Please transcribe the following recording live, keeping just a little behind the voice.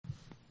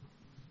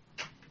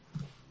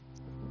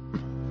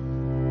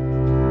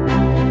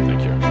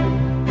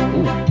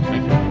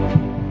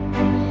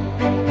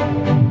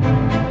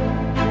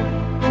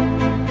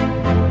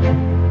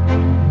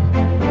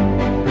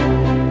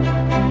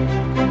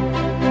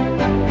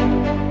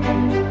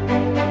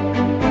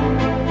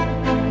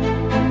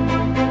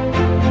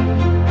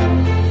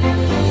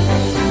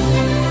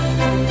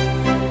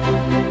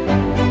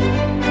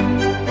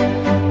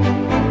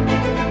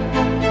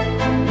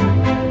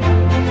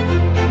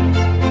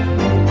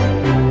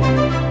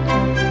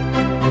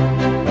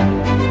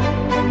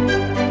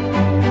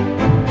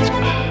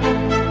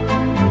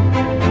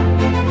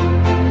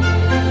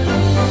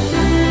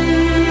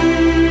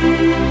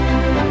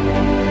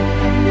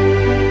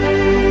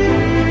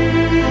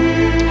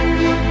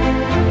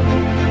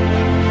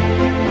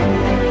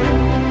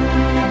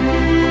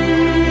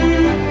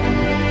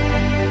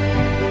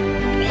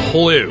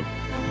Hello.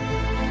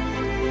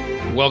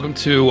 Welcome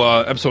to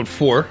episode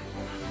 4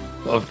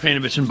 of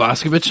Peinovich and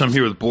Boskovich. I'm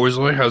here with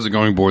Borzoi. How's it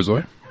going,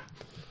 Borzoi?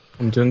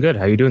 I'm doing good.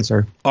 How you doing,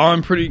 sir?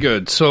 I'm pretty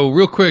good. So,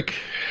 real quick,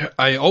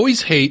 I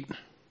always hate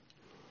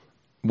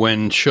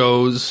when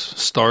shows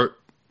start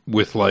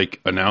with, like,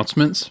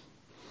 announcements.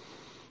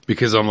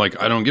 Because I'm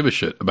like, I don't give a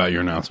shit about your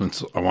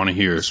announcements. I want to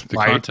hear the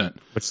content.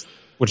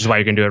 Which is why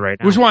you can do it right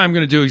now. Which is why I'm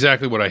going to do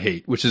exactly what I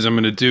hate. Which is I'm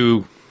going to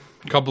do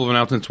a couple of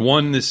announcements.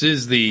 One, this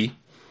is the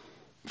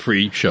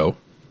free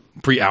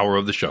hour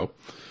of the show.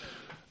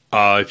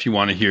 If you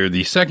want to hear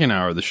the second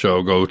hour of the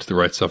show, go to the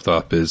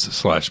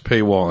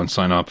rightstuff.biz/paywall and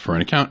sign up for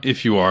an account.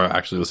 If you are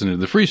actually listening to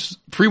the free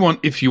one,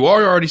 if you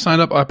are already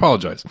signed up, I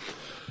apologize.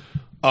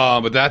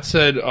 But that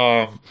said,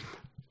 I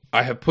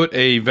have put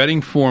a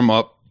vetting form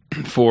up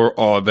for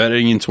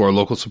vetting into our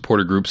local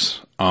supporter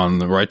groups on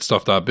the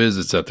rightstuff.biz.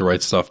 It's at the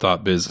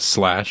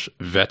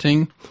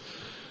rightstuff.biz/vetting.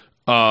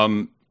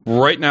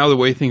 Right now, the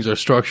way things are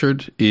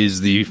structured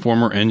is the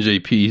former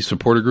NJP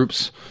supporter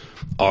groups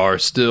are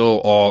still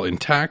all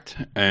intact,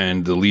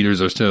 and the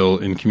leaders are still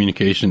in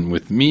communication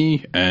with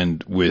me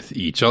and with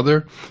each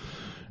other.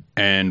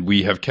 And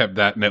we have kept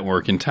that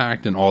network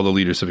intact, and all the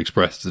leaders have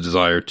expressed the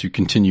desire to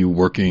continue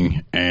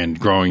working and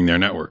growing their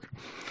network.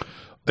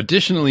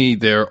 Additionally,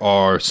 there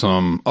are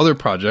some other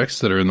projects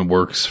that are in the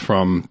works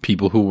from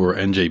people who were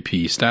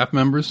NJP staff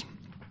members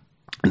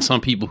and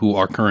some people who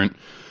are current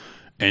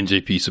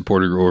NJP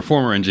supporter or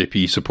former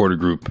NJP supporter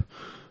group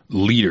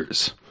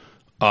leaders.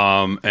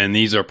 And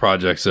these are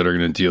projects that are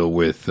going to deal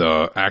with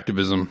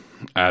activism,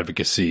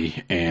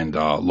 advocacy, and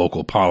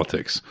local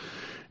politics.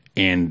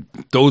 And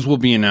those will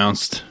be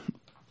announced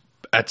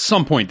at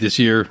some point this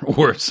year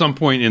or at some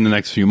point in the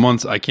next few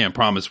months. I can't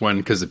promise when,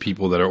 because the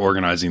people that are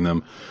organizing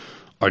them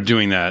are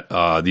doing that.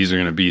 These are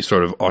going to be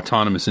sort of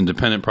autonomous,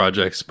 independent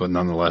projects, but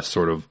nonetheless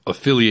sort of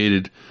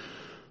affiliated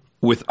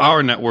with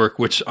our network,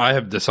 which I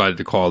have decided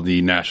to call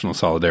the National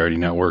Solidarity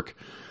Network.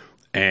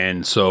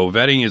 And so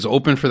vetting is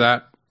open for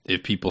that.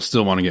 If people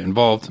still want to get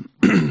involved,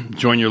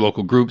 join your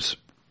local groups.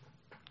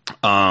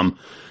 And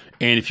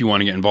if you want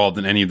to get involved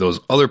in any of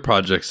those other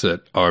projects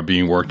that are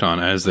being worked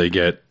on as they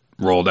get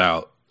rolled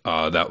out,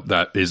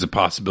 that is a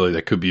possibility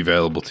that could be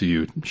available to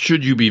you,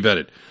 should you be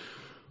vetted.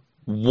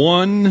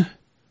 One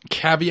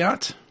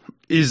caveat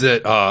is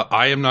that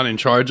I am not in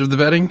charge of the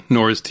vetting,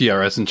 nor is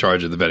TRS in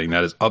charge of the vetting.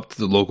 That is up to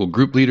the local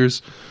group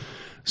leaders,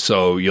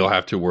 so you'll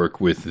have to work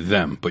with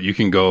them. But you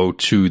can go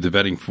to the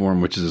vetting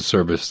form, which is a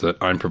service that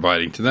I'm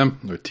providing to them,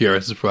 or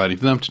TRS is providing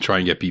to them, to try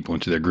and get people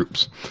into their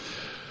groups.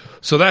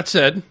 So that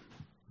said,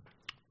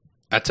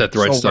 that's at the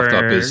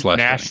rightstuff.biz/. We're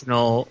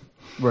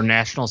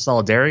national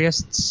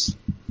solidarists?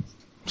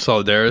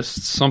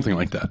 Solidarists, something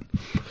like that.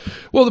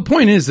 Well, the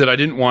point is that I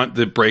didn't want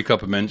the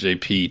breakup of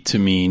NJP to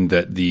mean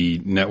that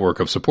the network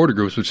of supporter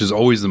groups, which is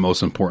always the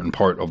most important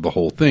part of the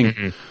whole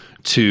thing,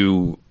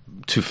 to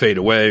fade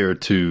away or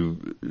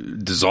to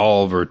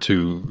dissolve or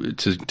to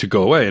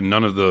go away. And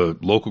none of the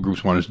local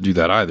groups wanted to do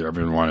that either.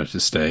 Everyone wanted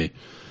to stay.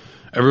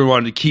 Everyone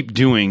wanted to keep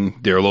doing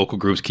their local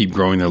groups, keep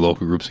growing their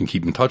local groups, and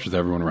keep in touch with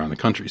everyone around the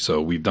country.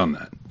 So we've done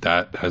that.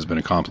 That has been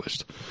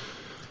accomplished.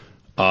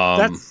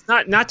 That's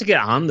not to get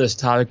on this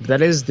topic, but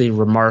that is the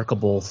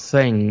remarkable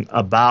thing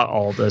about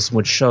all this,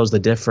 which shows the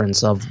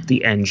difference of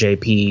the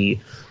NJP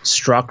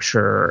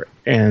structure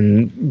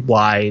and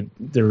why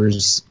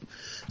there's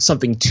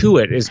something to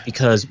it, is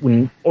because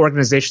when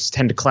organizations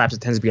tend to collapse, it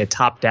tends to be a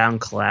top-down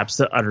collapse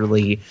that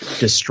utterly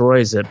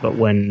destroys it. But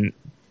when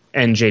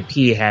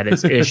NJP had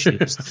its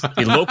issues,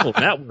 the local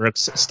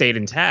networks stayed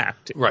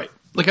intact. Right.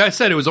 Like I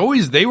said,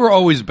 they were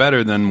always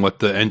better than what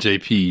the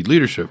NJP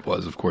leadership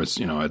was. Of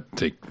course, I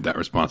take that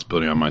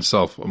responsibility on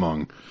myself,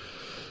 among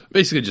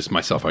basically just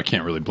myself. I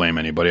can't really blame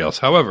anybody else.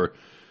 However,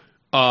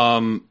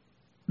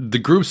 the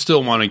groups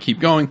still want to keep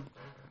going,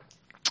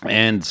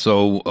 and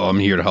so I'm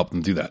here to help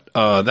them do that.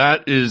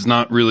 That is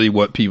not really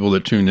what people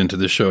that tuned into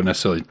this show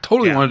necessarily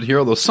wanted to hear,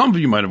 although some of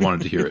you might have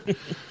wanted to hear it.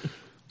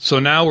 So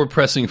now we're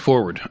pressing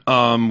forward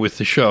with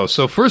the show.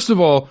 So first of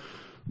all,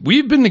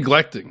 we've been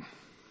neglecting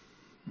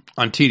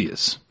on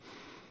Tedious.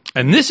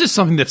 And this is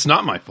something that's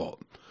not my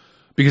fault,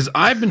 because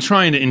I've been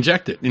trying to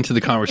inject it into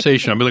the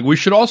conversation. I've been like, we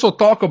should also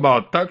talk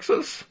about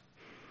Texas.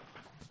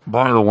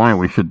 By the way,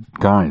 we should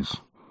talk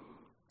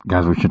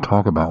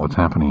about what's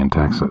happening in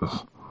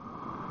Texas.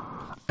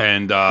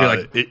 And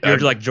you're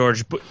like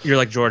George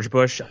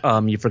Bush.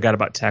 You forgot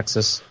about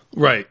Texas.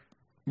 Right.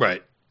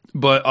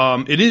 But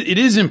it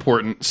is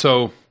important.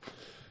 So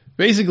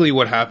basically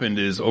what happened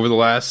is, over the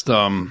last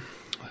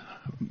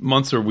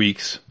months or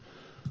weeks,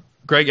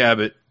 Greg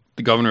Abbott,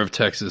 the governor of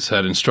Texas,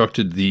 had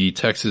instructed the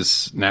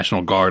Texas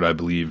National Guard, I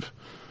believe,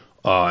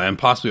 and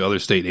possibly other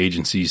state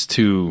agencies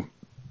to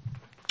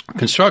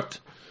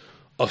construct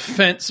a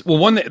fence. Well,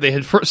 one, they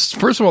had first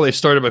of all, they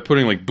started by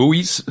putting like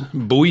buoys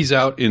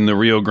out in the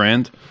Rio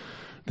Grande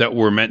that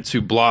were meant to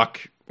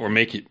block or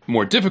make it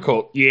more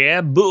difficult.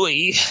 Yeah,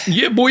 boy,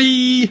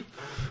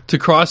 to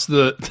cross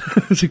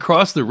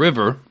the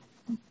river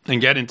and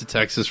get into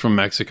Texas from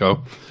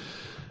Mexico.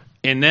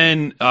 And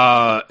then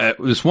at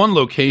this one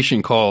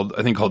location called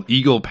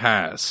Eagle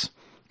Pass,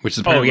 which is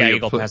apparently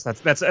Eagle Pass.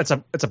 That's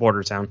a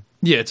border town.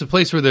 Yeah, it's a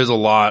place where there's a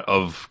lot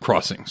of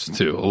crossings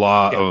too. A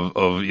lot of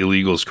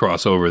illegals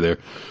cross over there.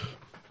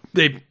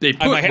 They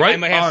put I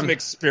might have some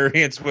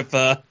experience with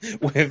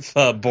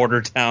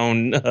border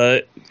town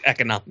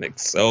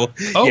economics. So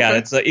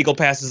Eagle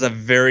Pass is a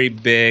very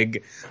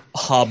big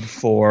hub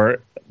for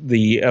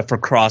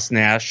cross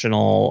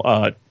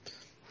national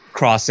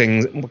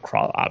crossings.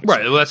 Right,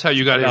 well, that's how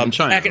you got it in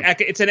China.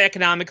 It's an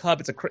economic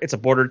hub. It's a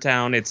border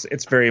town.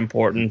 It's very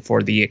important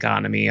for the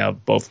economy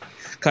of both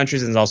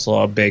countries, and it's also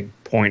a big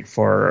point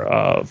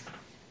for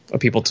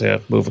people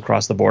to move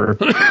across the border.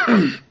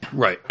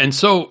 Right, and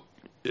so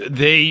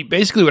they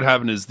basically what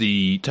happened is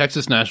the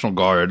Texas National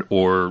Guard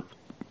or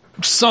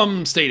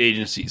some state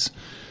agencies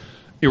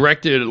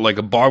erected like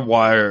a barbed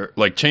wire,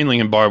 like chain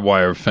link and barbed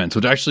wire fence,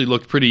 which actually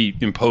looked pretty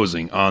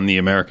imposing on the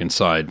American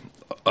side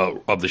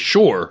of the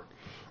shore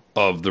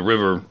of the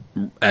river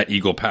at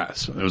Eagle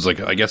Pass. It was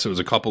I guess it was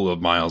a couple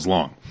of miles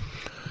long,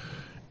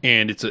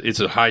 and it's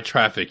a high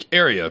traffic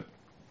area.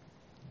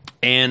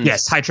 And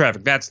yes, high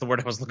traffic. That's the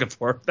word I was looking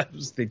for. That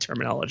was the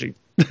terminology.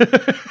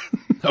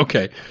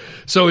 Okay,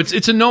 so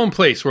it's a known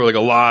place where like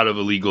a lot of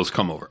illegals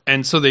come over,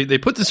 and so they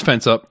put this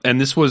fence up, and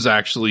this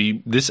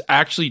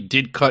actually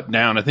did cut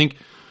down. I think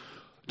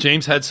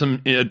James had some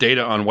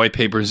data on white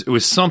papers. It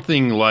was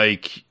something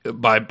like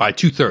by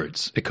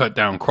 2/3 it cut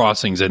down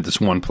crossings at this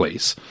one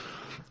place.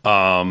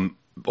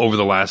 Over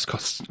the last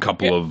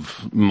couple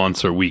of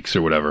months or weeks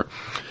or whatever.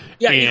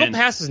 Yeah, Eagle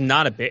Pass is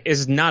not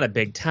a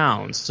big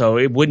town, so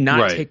it would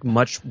not take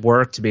much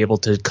work to be able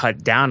to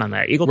cut down on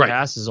that. Eagle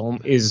Pass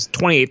is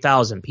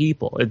 28,000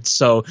 people. It's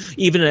so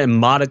even a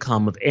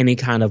modicum of any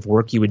kind of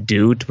work you would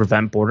do to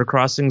prevent border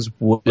crossings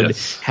would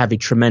have a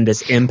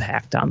tremendous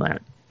impact on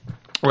that.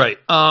 Right.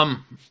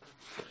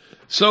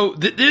 So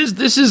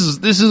this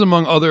is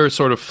among other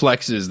sort of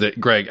flexes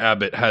that Greg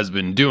Abbott has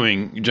been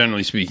doing,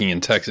 generally speaking, in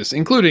Texas,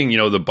 including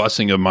the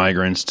busing of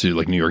migrants to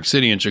like New York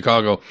City and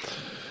Chicago,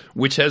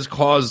 which has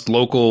caused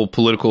local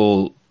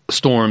political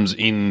storms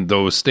in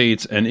those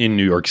states and in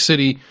New York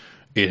City.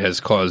 It has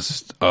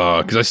caused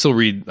because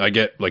I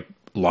get like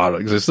a lot of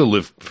because I still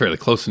live fairly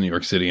close to New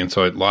York City, and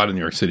so a lot of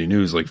New York City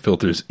news like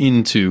filters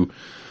into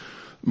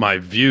my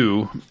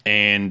view,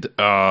 and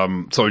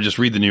so I just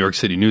read the New York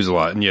City news a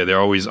lot, and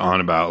they're always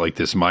on about like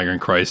this migrant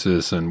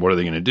crisis and what are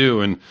they going to do,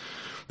 and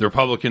the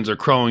Republicans are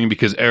crowing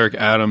because Eric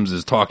Adams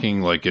is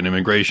talking like an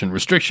immigration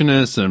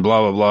restrictionist and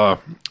blah blah blah,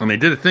 and they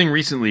did a thing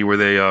recently where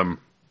they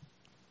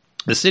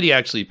the city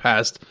actually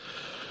passed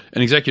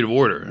an executive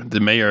order. The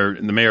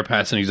mayor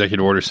passed an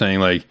executive order saying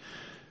like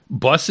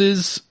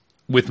buses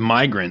with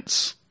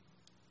migrants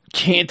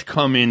can't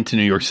come into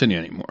New York City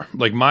anymore.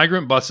 Like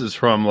migrant buses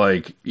from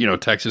like,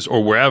 Texas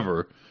or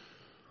wherever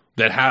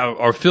that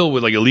are filled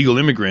with like illegal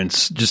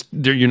immigrants,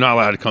 you're not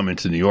allowed to come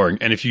into New York.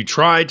 And if you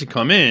try to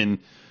come in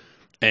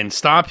and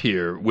stop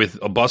here with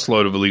a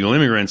busload of illegal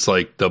immigrants,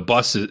 like the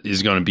bus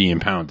is going to be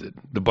impounded.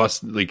 The bus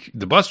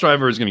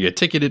driver is going to get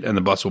ticketed and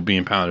the bus will be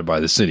impounded by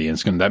the city. And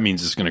that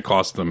means it's going to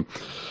cost them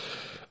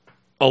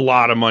a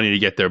lot of money to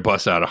get their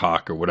bus out of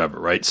hock or whatever.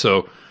 Right.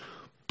 So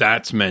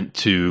that's meant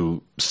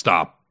to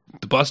stop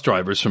the bus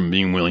drivers from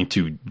being willing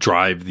to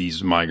drive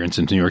these migrants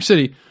into New York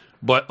City.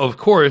 But of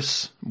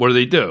course, what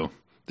do?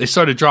 They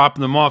started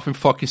dropping them off in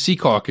fucking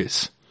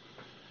Secaucus,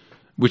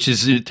 which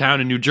is a town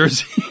in New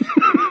Jersey,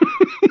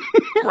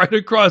 right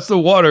across the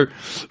water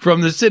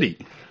from the city.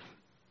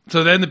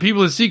 So then the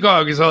people in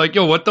Secaucus are like,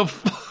 yo, what the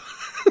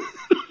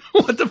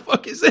what the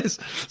fuck is this?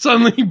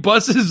 Suddenly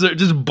buses are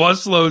just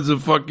busloads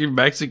of fucking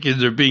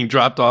Mexicans are being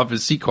dropped off in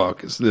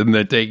Secaucus, and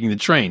they're taking the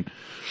train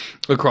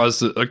across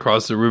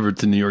the river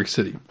to New York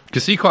City.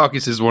 Because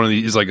Secaucus is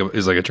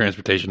is like a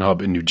transportation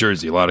hub in New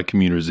Jersey. A lot of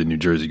commuters in New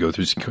Jersey go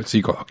through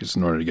Secaucus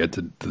in order to get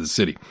to the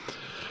city.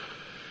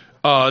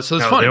 So it's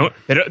funny.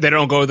 They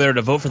don't go there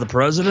to vote for the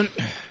president.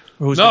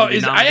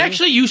 I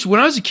actually used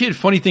when I was a kid.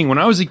 Funny thing, when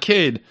I was a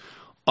kid,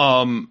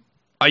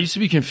 I used to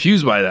be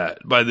confused by that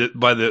by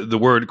the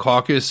word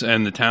caucus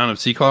and the town of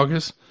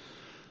Secaucus,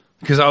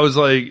 because I was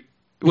like,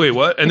 wait,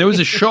 what? And there was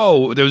a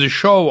show. There was a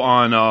show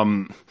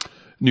on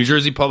New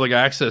Jersey Public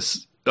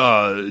Access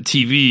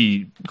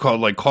TV called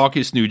like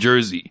Caucus New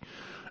Jersey,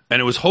 and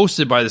it was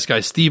hosted by this guy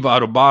Steve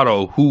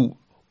Adubato, who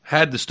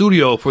had the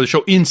studio for the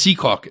show in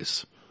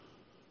Secaucus.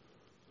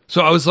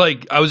 So I was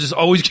just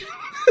always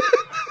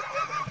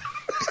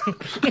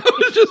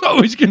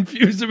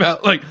confused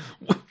about like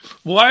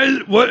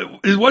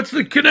what's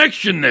the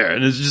connection there,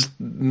 and there's just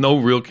no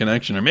real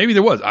connection, or maybe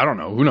there was. I don't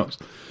know. Who knows?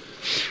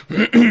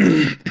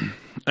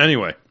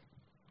 Anyway,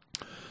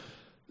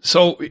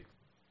 so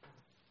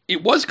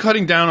it was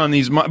cutting down on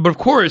these, but of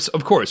course,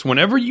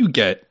 whenever you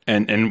get,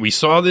 and we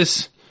saw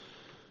this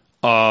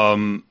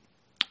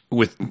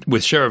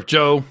with Sheriff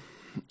Joe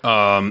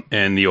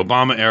and the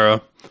Obama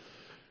era,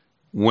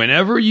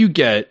 whenever you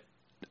get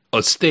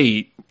a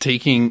state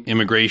taking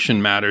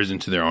immigration matters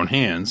into their own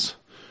hands,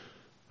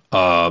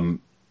 the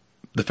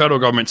federal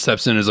government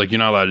steps in and is like, you're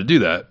not allowed to do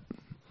that.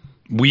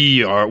 we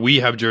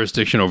have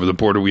jurisdiction over the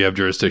border. We have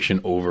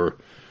jurisdiction over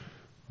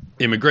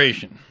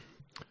immigration.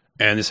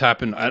 And this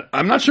happened.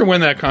 I'm not sure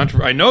when that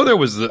controversy. I know there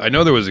was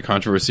a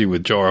controversy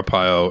with Joe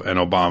Arpaio and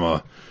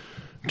Obama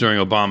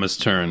during Obama's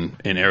turn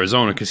in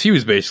Arizona, because he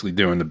was basically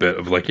doing the bit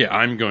of like, yeah,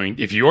 I'm going.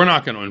 If you're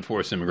not going to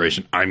enforce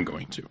immigration, I'm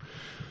going to.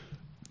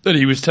 That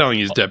he was telling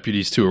his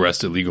deputies to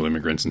arrest illegal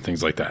immigrants and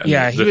things like that.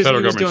 Yeah, he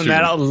was doing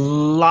that. A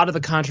lot of the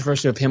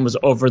controversy of him was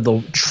over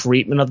the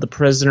treatment of the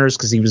prisoners,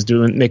 because he was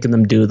making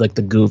them do like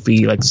the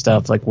goofy like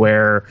stuff, like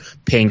wear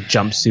pink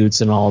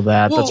jumpsuits and all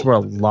that. Well, that's where a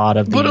lot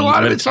of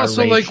it's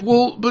also like,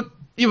 well, but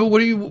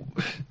what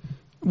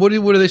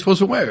are they supposed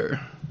to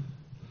wear?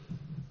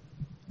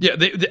 Yeah,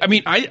 I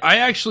mean, I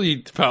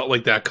actually felt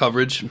like that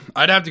coverage.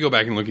 I'd have to go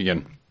back and look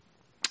again,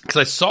 because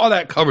I saw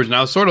that coverage and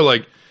I was sort of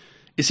like,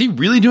 is he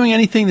really doing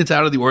anything that's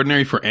out of the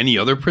ordinary for any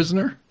other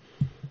prisoner?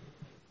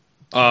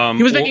 He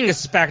was making a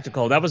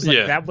spectacle. That was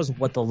that was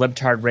what the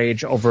libtard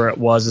rage over it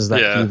was. Is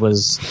that he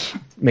was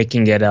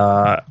making it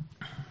a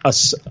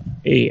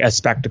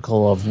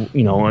spectacle of,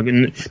 you know,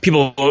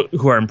 people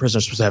who are in prison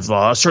are supposed to have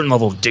a certain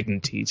level of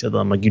dignity to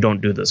them. Like, you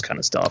don't do this kind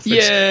of stuff.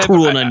 It's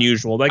cruel and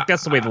unusual. Like,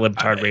 that's the way the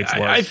libtard rage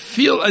was. I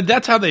feel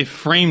that's how they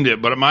framed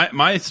it. But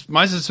my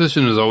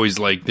suspicion is always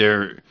like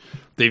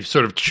they've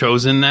sort of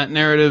chosen that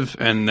narrative,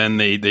 and then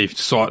they've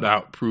sought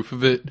out proof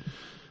of it.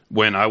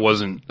 When I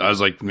was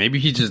like, maybe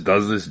he just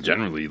does this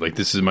generally. Like,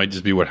 might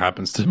just be what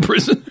happens to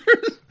prisoners.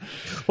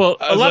 Well,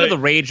 a lot of the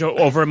rage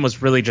over him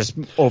was really just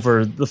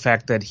over the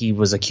fact that he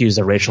was accused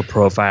of racial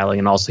profiling,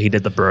 and also he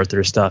did the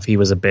birther stuff. He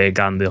was big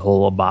on the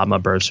whole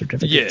Obama birth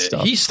certificate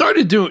stuff. He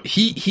started doing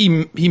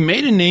he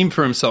made a name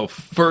for himself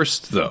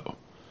first, though,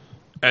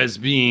 as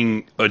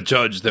being a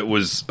judge that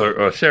was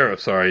a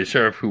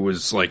sheriff who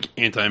was like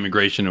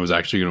anti-immigration and was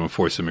actually going to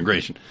enforce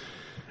immigration.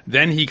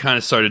 Then he kind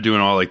of started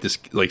doing all like this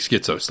like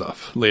schizo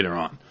stuff later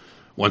on,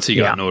 once he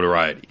got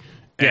notoriety.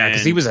 Yeah,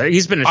 because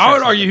he's been. I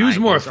would argue he was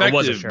more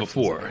effective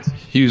before.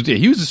 He was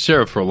a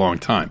sheriff for a long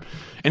time,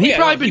 and he'd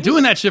probably been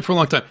doing that shit for a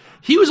long time.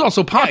 He was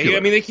also popular. Yeah,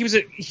 I mean, like,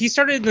 he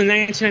started in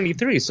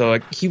 1993, so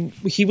like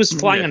he was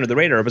flying under the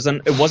radar.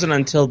 It wasn't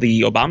until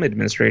the Obama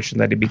administration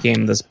that he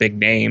became this big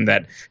name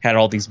that had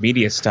all these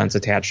media stunts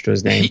attached to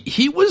his name.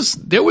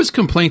 There was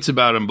complaints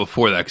about him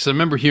before that, because I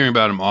remember hearing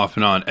about him off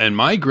and on. And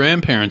my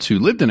grandparents, who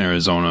lived in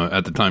Arizona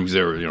at the time, because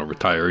they were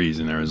retirees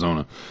in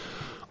Arizona,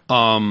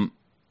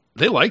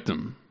 they liked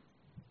him.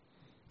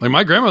 Like,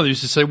 my grandmother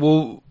used to say,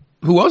 "Well,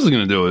 who else is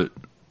going to do it?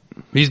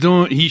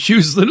 She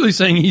was literally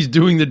saying he's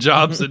doing the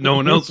jobs that no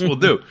one else will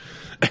do."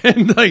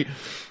 And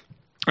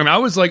I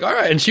was like, all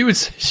right. And she would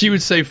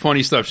say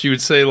funny stuff. She would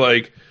say,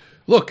 like,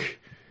 "Look,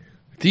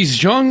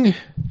 these young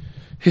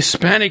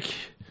Hispanic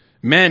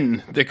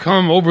men that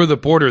come over the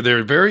border,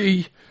 they're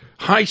very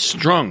high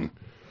strung,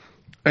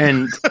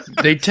 and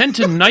they tend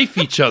to knife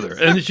each other."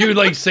 And she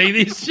would say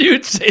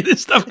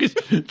this stuff,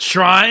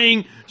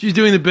 she's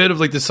doing the bit of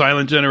like the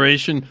silent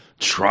generation,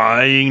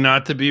 trying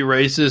not to be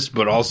racist,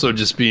 but also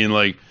just being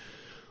like,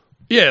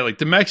 yeah, like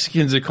the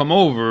Mexicans that come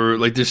over,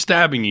 like they're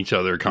stabbing each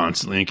other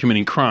constantly and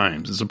committing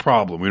crimes. It's a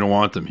problem. We don't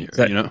want them here.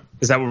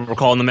 Is that what we're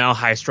calling them now?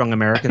 High-strung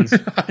Americans?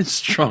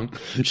 High-strung.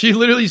 She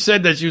literally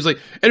said that. She was like,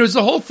 and it was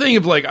the whole thing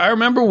of like, I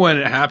remember when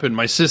it happened,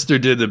 my sister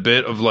did the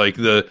bit of like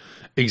the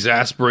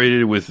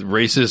exasperated with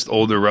racist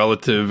older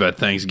relative at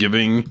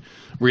Thanksgiving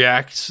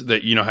reacts,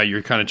 that, you know, how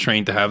you're kind of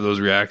trained to have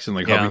those reacts in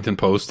like Huffington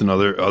Post and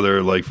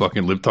other like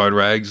fucking libtard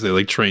rags. They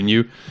like train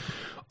you.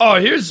 Oh,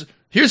 here's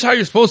how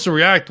you're supposed to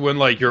react when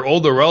like your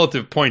older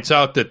relative points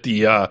out that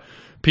the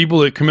people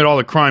that commit all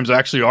the crimes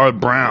actually are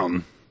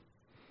brown.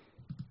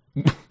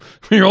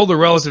 Your older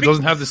relative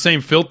doesn't have the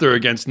same filter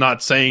against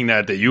not saying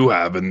that you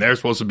have, and they're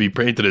supposed to be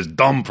painted as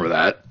dumb for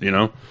that, you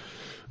know?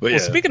 Well,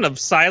 speaking of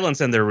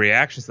silence and their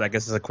reactions, I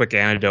guess is a quick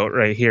anecdote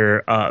right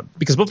here,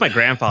 because both my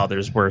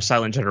grandfathers were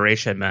silent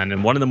generation men,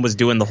 and one of them was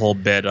doing the whole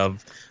bit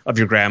of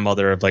your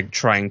grandmother of like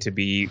trying to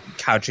be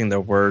couching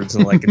their words,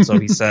 and like, and so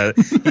he said,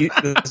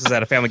 this is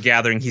at a family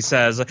gathering, he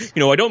says, you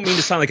know, I don't mean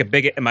to sound like a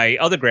bigot, and my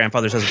other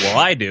grandfather says, well,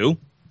 I do.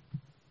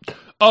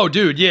 Oh,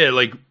 dude, yeah,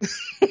 like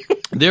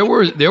there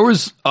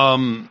was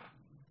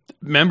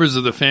members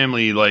of the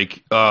family,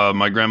 like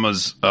my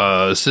grandma's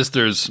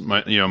sisters,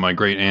 my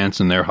great aunts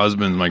and their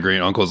husbands, my great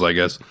uncles, I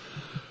guess.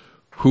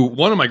 Who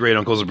one of my great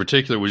uncles in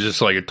particular was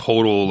just like a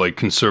total like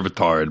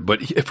conservatard,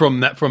 but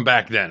from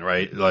back then,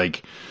 right?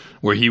 Like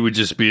where he would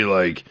just be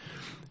like,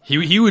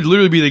 he would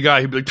literally be the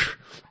guy who'd be like,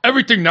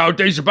 everything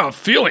nowadays is about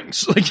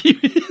feelings. Like he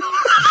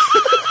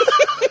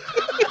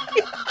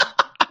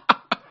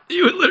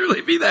would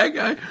literally be that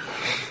guy.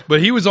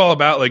 But he was all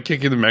about like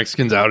kicking the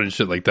Mexicans out and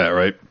shit like that,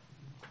 right?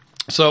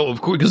 So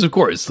of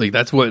course, like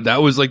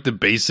that was like the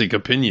basic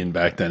opinion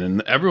back then,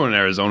 and everyone in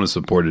Arizona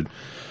supported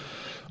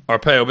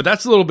Arpaio. But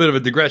that's a little bit of a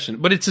digression.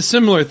 But it's a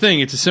similar thing.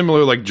 It's a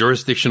similar like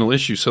jurisdictional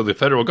issue. So the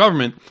federal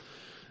government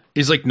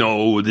is like,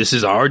 no, this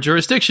is our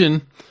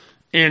jurisdiction.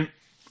 And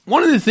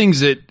one of the things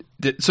that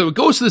so it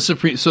goes to the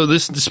Supreme. So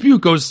this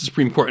dispute goes to the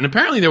Supreme Court, and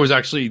apparently there was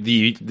actually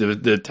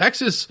the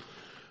Texas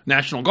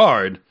National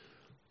Guard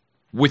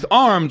with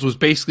arms was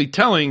basically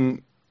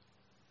telling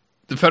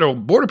the Federal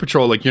Border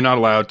Patrol, like, you're not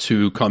allowed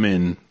to come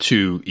in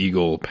to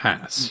Eagle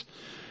Pass.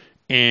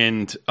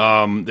 And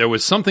there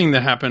was something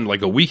that happened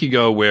like a week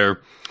ago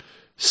where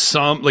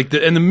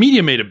and the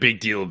media made a big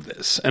deal of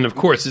this. And of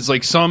course, it's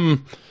like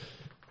some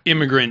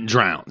immigrant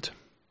drowned.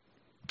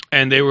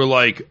 And they were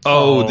like,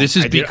 this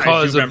is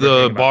because of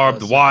the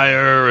barbed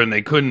wire, and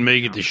they couldn't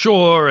make it to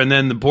shore. And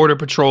then the Border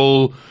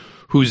Patrol,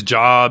 whose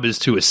job is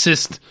to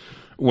assist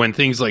when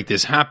things like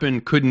this happen,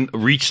 couldn't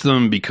reach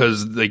them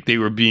because like they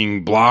were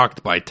being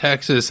blocked by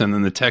Texas. And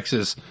then the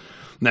Texas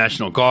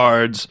National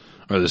Guards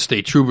or the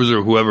state troopers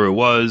or whoever it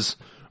was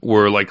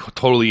were like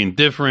totally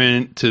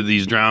indifferent to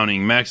these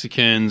drowning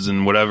Mexicans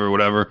and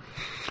whatever.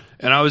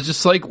 And I was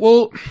just like,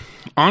 well,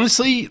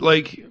 honestly,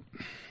 like,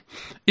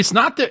 it's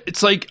not that,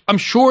 it's like, I'm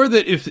sure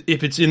that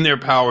if it's in their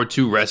power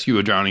to rescue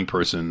a drowning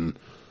person,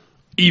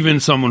 even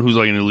someone who's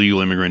like an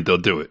illegal immigrant, they'll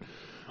do it.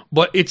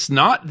 But it's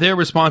not their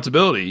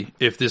responsibility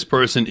if this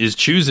person is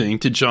choosing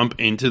to jump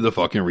into the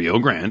fucking Rio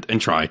Grande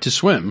and try to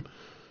swim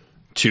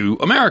to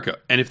America.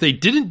 And if they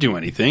didn't do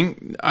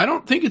anything, I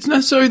don't think it's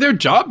necessarily their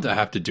job to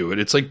have to do it.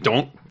 It's like,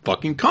 don't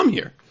fucking come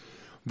here.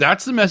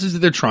 That's the message that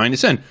they're trying to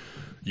send.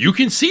 You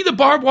can see the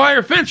barbed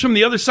wire fence from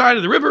the other side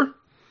of the river.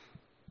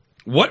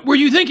 What were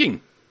you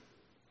thinking?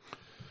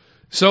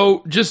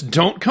 So just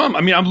don't come.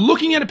 I mean, I'm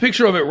looking at a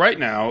picture of it right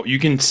now. You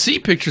can see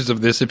pictures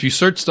of this if you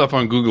search stuff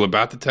on Google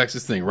about the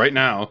Texas thing right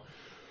now.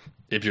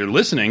 If you're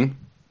listening,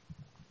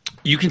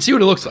 you can see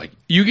what it looks like.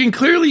 You can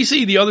clearly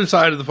see the other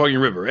side of the fucking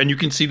river, and you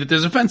can see that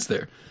there's a fence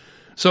there.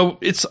 So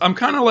I'm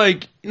kind of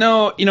like,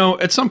 no,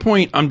 at some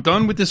point, I'm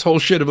done with this whole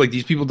shit of like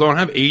these people don't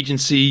have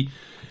agency,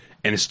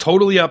 and it's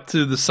totally up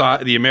to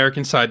the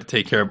American side to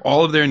take care of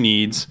all of their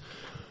needs.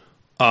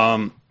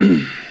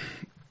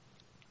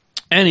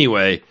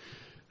 Anyway,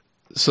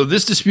 so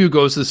this dispute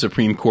goes to the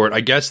Supreme Court.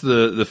 I guess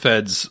the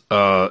feds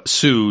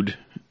sued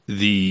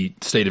the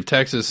state of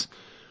Texas,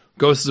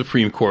 goes to the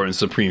Supreme Court, and the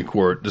Supreme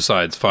Court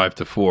decides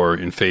 5-4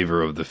 in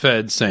favor of the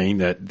feds, saying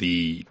that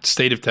the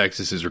state of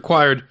Texas is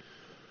required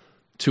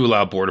to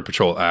allow Border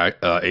Patrol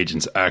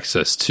agents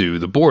access to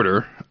the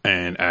border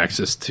and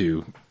access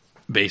to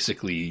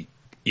basically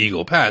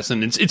Eagle Pass.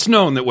 And it's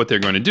known that what they're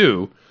going to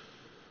do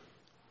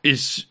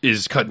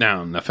is cut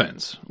down the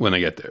fence when they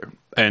get there.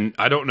 And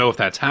I don't know if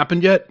that's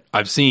happened yet.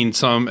 I've seen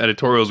some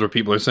editorials where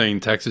people are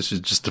saying Texas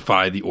should just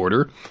defy the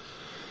order.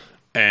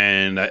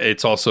 And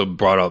it's also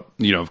brought up,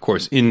 of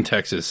course, in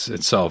Texas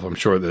itself. I'm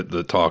sure that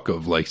the talk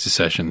of like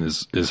secession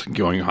is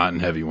going hot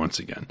and heavy once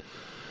again.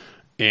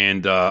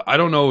 And I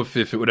don't know if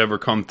it would ever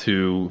come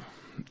to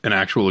an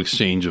actual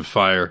exchange of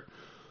fire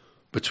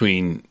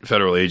between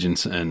federal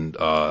agents and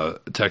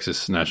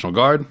Texas National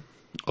Guard,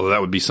 although that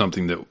would be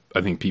something that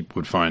I think people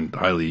would find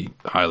highly,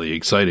 highly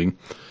exciting.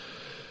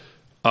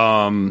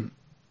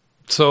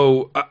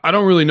 So I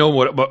don't really know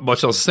what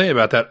much else to say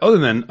about that other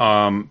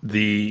than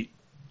the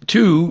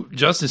two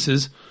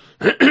justices,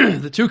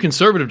 the two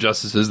conservative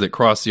justices that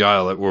crossed the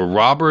aisle that were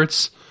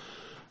Roberts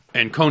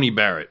and Coney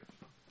Barrett.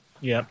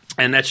 Yeah.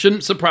 And that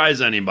shouldn't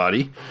surprise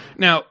anybody.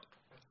 Now,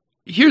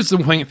 here's the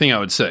thing I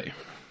would say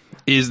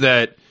is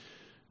that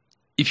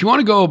if you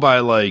want to go by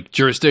like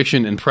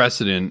jurisdiction and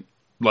precedent,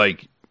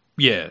 like,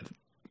 yeah,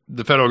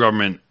 the federal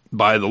government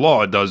by the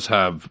law does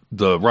have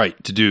the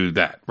right to do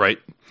that, right?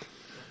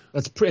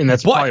 That's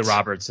probably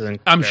Roberts.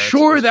 I'm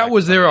sure that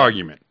was their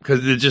argument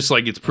because it's just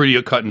like it's pretty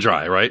cut and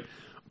dry, right?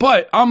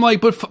 But I'm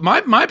like,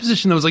 my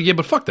position was like, yeah,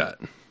 but fuck that.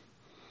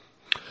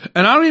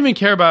 And I don't even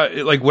care about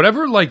it, like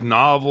whatever like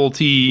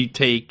novelty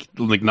take,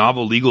 like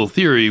novel legal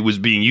theory was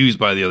being used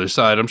by the other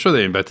side. I'm sure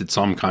they invented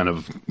some kind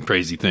of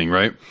crazy thing,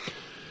 right?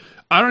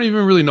 I don't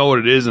even really know what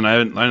it is, and I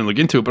didn't look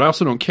into it, but I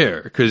also don't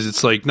care because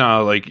it's like, nah,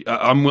 like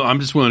I'm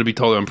just willing to be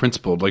totally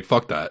unprincipled. Like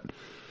fuck that.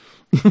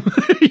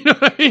 You know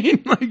what I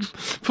mean? Like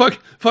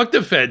fuck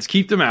the feds,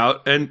 keep them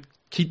out and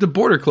keep the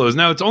border closed.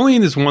 Now it's only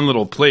in this one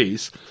little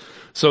place,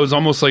 so it's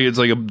almost like it's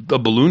like a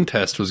balloon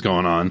test was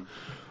going on.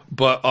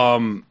 But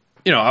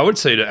I would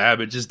say to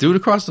Abbott, just do it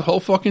across the whole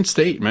fucking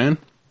state, man.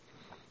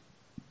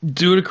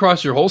 Do it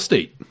across your whole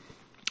state.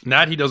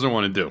 That he doesn't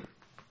want to do.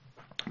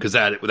 Because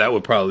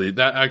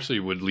that actually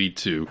would lead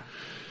to...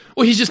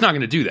 Well, he's just not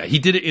going to do that. He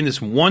did it in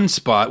this one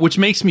spot, which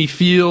makes me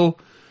feel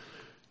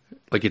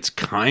like it's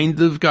kind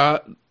of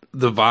got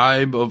the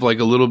vibe of like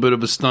a little bit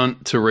of a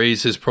stunt to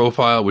raise his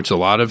profile, which a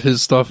lot of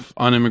his stuff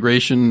on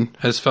immigration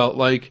has felt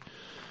like.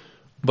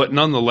 But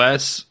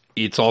nonetheless,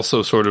 it's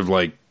also sort of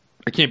like,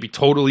 I can't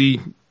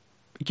totally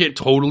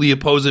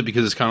oppose it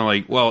because it's kind of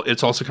like, well,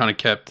 it's also kind of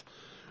kept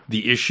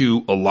the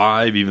issue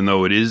alive, even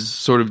though it is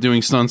sort of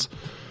doing stunts.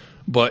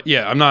 But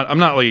yeah, I'm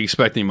not like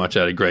expecting much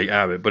out of Greg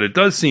Abbott, but it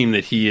does seem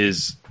that he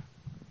is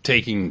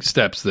taking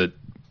steps that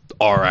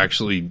are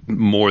actually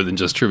more than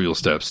just trivial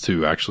steps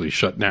to actually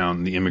shut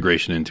down the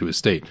immigration into his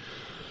state.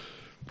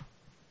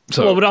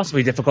 So, well, it would also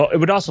be difficult. It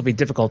would also be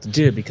difficult to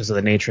do because of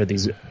the nature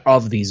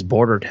of these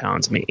border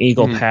towns. I mean,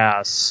 Eagle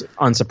Pass.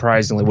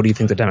 Unsurprisingly, what do you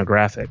think the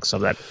demographics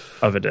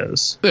of it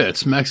is? Yeah,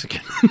 it's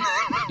Mexican.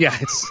 Yeah,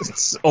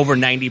 it's over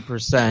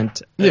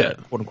 90%,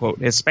 quote unquote,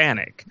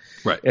 Hispanic.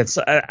 Right.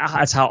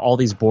 That's how all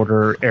these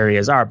border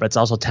areas are. But it's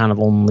also a town of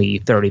only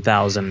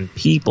 30,000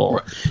 people.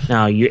 Right.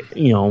 Now you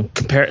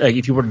compare, like,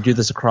 if you were to do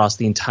this across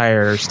the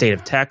entire state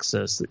of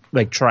Texas,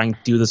 like trying to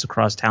do this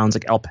across towns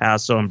like El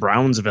Paso and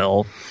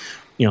Brownsville.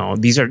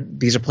 These are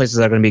places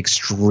that are going to be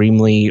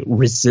extremely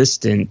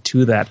resistant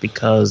to that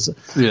because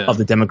of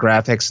the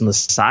demographics and the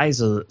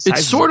size of. It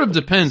sort of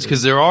depends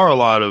because there are a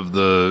lot of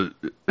the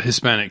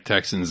Hispanic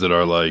Texans that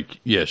are like,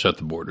 shut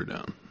the border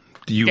down.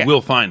 You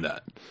will find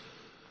that,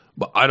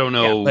 but I don't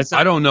know.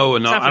 I don't know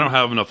enough. I don't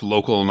have enough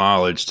local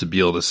knowledge to be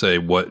able to say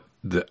what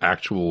the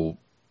actual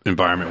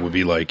environment would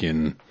be like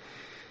in.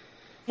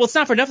 Well, it's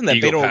not for nothing that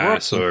Eagle Beto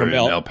Pass works from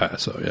El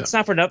Paso. Yeah, it's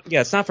not for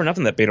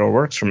nothing that Beto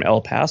works from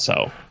El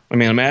Paso. I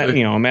mean,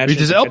 imagine.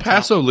 Does El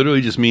Paso literally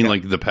just mean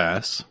like the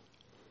pass?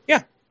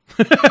 Yeah.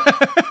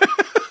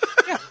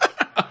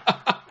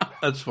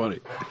 That's funny.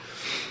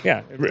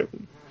 Yeah,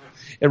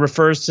 it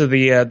refers to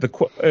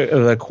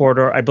the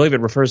corridor. I believe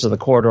it refers to the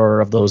corridor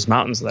of those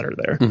mountains that are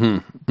there.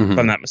 If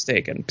I'm not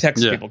mistaken,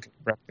 Texas people can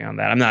correct me on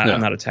that. I'm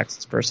not a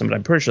Texas person, but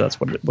I'm pretty sure that's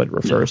what it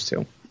refers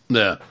to.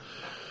 Yeah.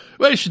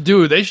 What they should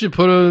do, they should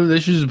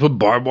just put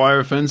barbed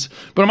wire fence.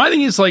 But my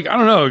thing is, like, I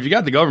don't know, if you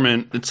got the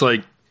government, it's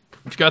like,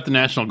 if you got the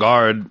National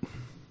Guard,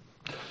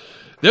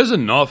 there's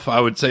enough,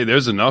 I would say,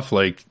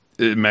 like,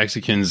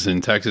 Mexicans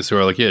in Texas who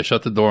are like,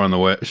 shut the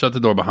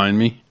door behind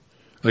me.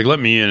 Like,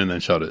 let me in and then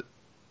shut it.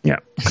 Yeah.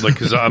 Like,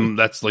 because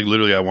that's, like,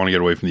 literally, I want to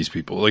get away from these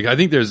people. Like, I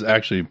think there's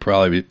actually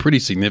probably a pretty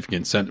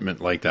significant sentiment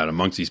like that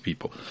amongst these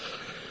people.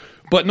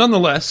 But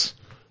nonetheless...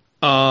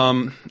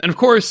 and of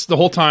course, the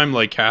whole time,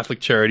 like, Catholic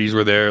charities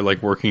were there,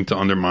 like, working to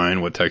undermine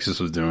what Texas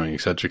was doing,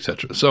 et cetera, et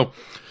cetera. So,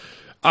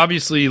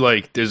 obviously,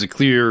 like, there's a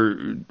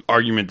clear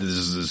argument that this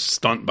is a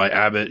stunt by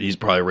Abbott. He's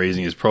probably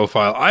raising his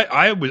profile.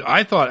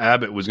 I thought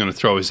Abbott was going to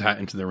throw his hat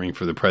into the ring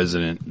for the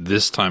president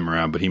this time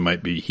around, but he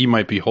might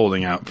be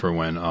holding out for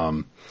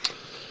when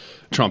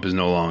Trump is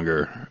no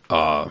longer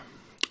a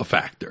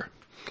factor.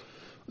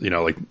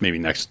 Like maybe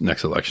next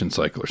election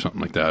cycle or something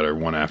like that, or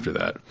one after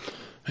that.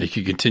 He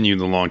could continue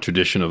the long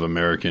tradition of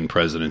American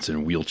presidents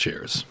in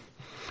wheelchairs.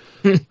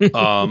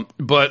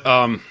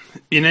 But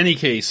in any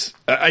case,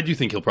 I do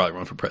think he'll probably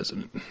run for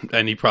president.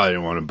 And he probably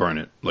didn't want to burn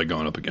it, like,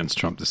 going up against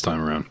Trump this time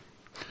around.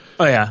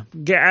 Oh, yeah.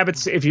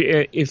 Abbott's,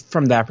 if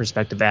from that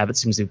perspective, Abbott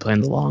seems to be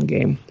playing the long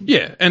game.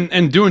 Yeah,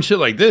 and doing shit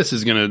like this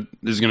is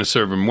gonna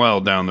serve him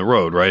well down the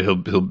road, right? He'll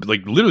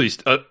like, literally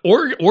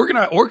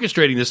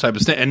orchestrating this type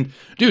of stand. And,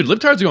 dude,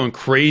 libtards are going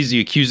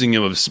crazy accusing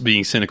him of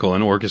being cynical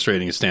and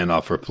orchestrating a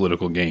standoff for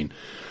political gain.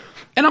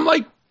 And I'm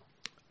like,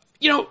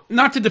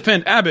 not to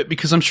defend Abbott,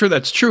 because I'm sure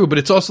that's true, but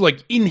it's also,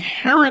 like,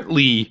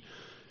 inherently,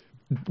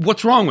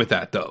 what's wrong with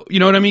that, though? You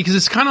know what I mean? Because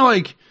it's kind of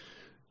like,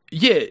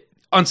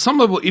 on some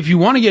level, if you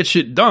want to get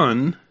shit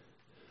done,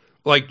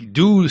 like,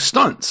 do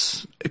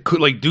stunts. It could,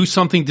 like, do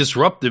something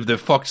disruptive that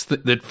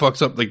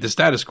fucks up, like, the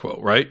status quo,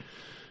 right?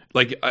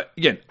 Like,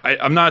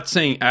 I'm not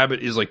saying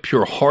Abbott is, like,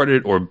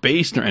 pure-hearted or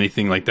based or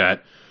anything like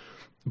that,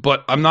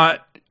 but I'm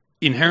not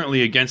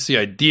inherently against the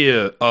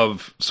idea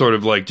of sort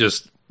of, like,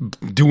 just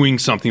doing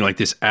something like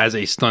this as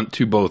a stunt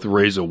to both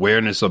raise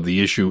awareness of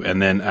the issue and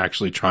then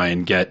actually try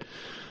and get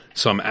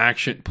some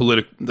action,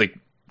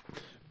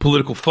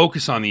 political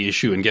focus on the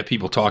issue and get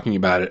people talking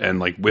about it and,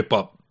 like, whip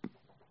up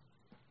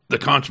the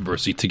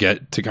controversy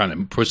to kind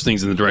of push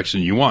things in the direction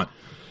you want.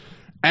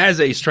 As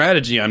a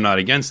strategy, I'm not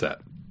against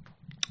that.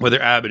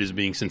 Whether Abbott is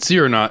being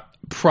sincere or not,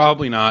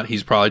 probably not.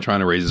 He's probably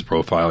trying to raise his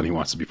profile and he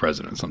wants to be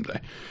president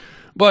someday.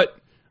 But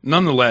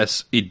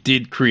nonetheless, it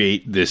did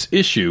create this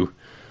issue.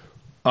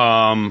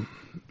 And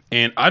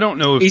I don't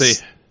know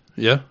if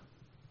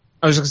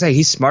I was going to say,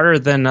 he's smarter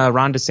than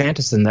Ron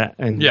DeSantis in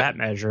that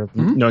measure.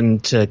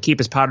 Knowing to keep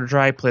his powder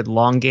dry, play the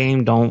long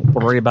game, don't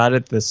worry about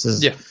it. This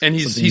is and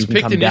he's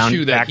picked an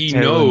issue that he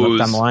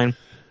knows.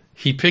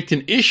 He picked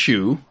an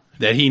issue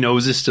that he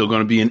knows is still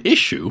going to be an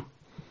issue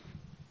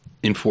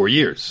in 4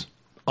 years,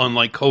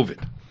 unlike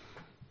COVID.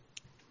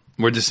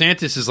 Where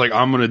DeSantis is like,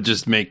 I'm going to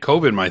just make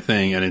COVID my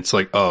thing, and it's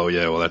like, oh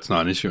yeah, well, that's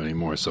not an issue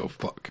anymore, so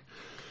fuck.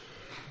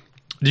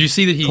 Do you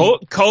see that he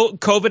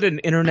COVID and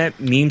internet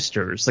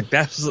memesters, like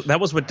that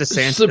was what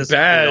DeSantis was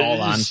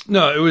all on?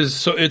 No, it was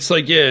so it's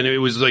like, and it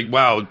was like,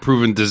 wow,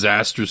 proven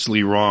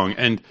disastrously wrong.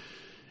 And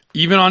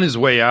even on his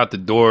way out the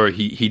door,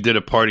 he did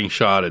a parting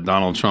shot at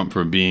Donald Trump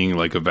for being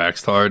like a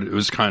vaxxtard. It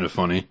was kind of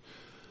funny.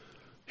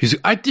 He's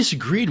like, I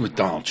disagreed with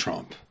Donald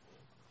Trump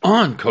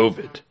on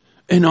COVID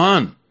and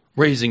on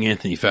raising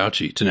Anthony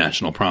Fauci to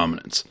national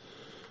prominence.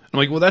 I'm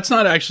like, well, that's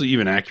not actually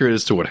even accurate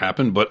as to what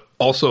happened, but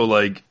also,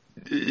 like,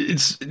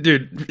 it's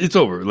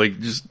over. Like,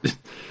 just,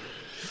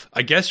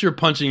 I guess you're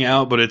punching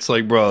out, but it's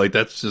like, bro, like,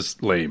 that's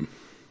just lame.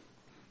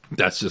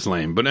 That's just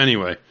lame. But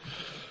anyway,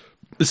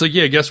 it's like,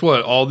 yeah, guess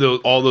what? All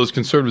those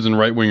conservatives and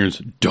right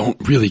wingers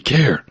don't really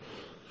care.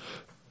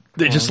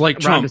 They just like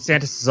Trump.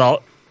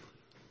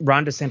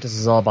 Ron DeSantis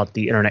is all about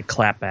the internet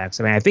clapbacks.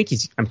 I mean,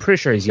 I'm pretty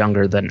sure he's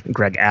younger than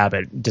Greg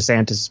Abbott.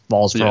 DeSantis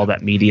falls for all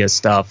that media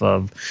stuff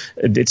of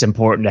it's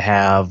important to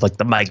have like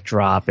the mic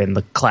drop and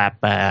the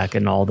clapback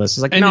and all this.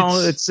 It's like, no,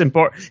 it's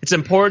important. It's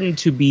important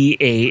to be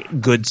a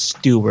good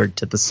steward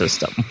to the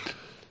system.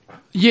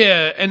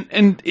 Yeah,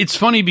 and it's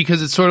funny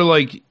because it's sort of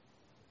like,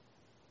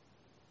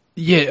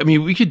 yeah, I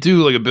mean, we could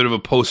do like a bit of a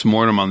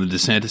post-mortem on the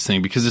DeSantis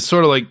thing because it's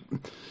sort of like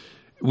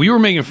we were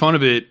making fun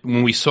of it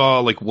when we saw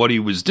like what he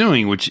was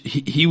doing, which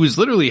he was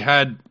literally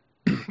had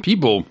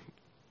people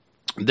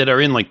that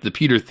are in like the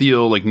Peter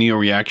Thiel, like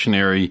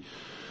neo-reactionary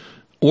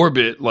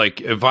orbit,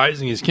 like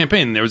advising his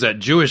campaign. There was that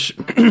Jewish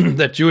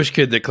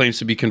kid that claims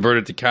to be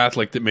converted to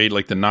Catholic that made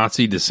like the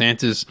Nazi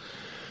DeSantis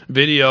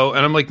video.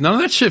 And I'm like, none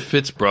of that shit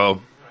fits,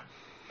 bro.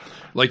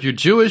 Like, you're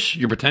Jewish,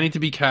 you're pretending to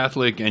be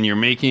Catholic, and you're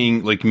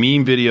making, like,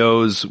 meme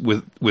videos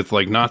with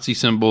like, Nazi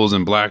symbols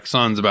and black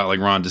suns about, like,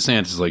 Ron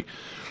DeSantis. Like,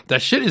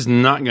 that shit is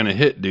not going to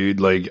hit,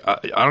 dude. Like,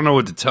 I don't know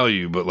what to tell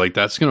you, but, like,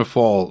 that's going to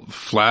fall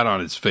flat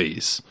on its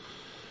face.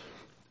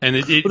 And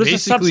it there's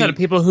basically... a subset of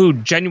people who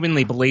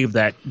genuinely believe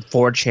that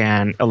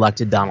 4chan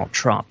elected Donald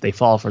Trump. They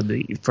fall for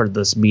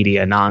this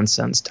media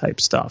nonsense type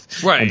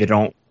stuff. Right. And they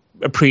don't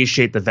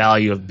appreciate the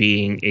value of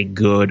being a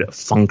good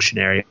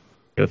functionary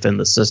within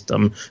the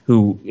system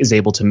who is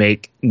able to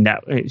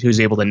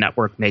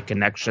network, make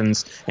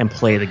connections, and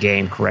play the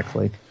game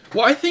correctly.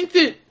 Well,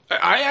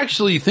 I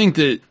actually think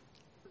that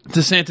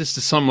DeSantis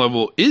to some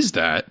level is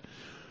that,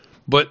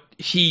 but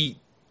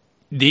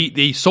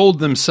they sold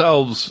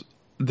themselves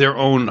their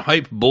own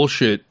hype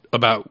bullshit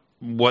about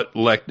what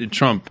elected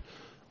Trump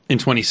in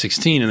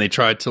 2016, and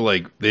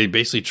they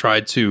basically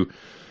tried to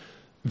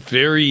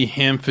very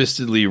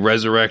ham-fistedly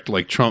resurrect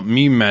like Trump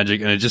meme magic,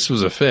 and it just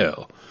was a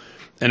fail.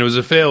 And it was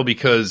a fail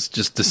because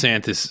just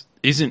DeSantis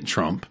isn't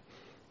Trump.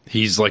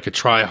 He's like a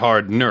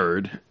try-hard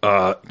nerd.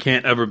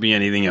 Can't ever be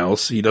anything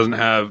else. He doesn't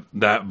have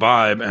that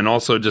vibe. And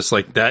also just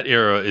like that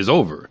era is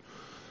over.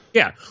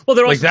 Yeah. Well,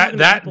 they're also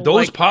like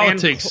those like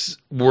politics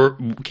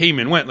came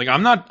and went. Like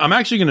I'm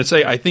actually going to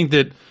say I think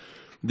that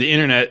the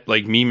internet,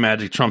 like meme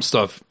magic Trump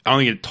stuff, I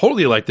don't think it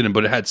totally elected him,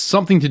 but it had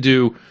something to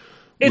do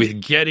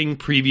with getting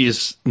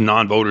previous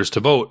non-voters to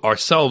vote,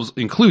 ourselves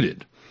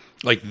included.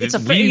 Like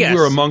we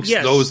were amongst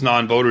those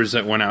non-voters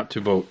that went out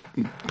to vote.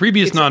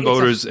 Previous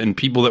non-voters and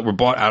people that were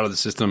bought out of the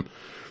system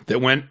that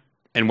went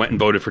and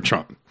voted for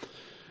Trump.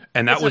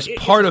 And that was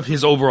part of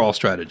his overall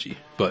strategy.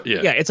 But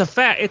yeah, it's a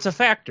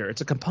factor,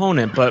 it's a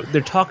component. But they're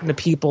talking to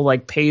people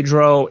like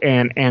Pedro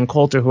and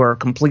Coulter who are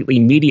completely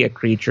media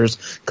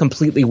creatures,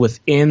 completely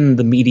within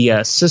the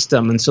media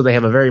system, and so they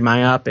have a very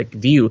myopic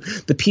view.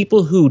 The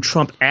people who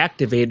Trump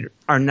activated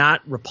are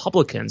not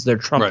Republicans; they're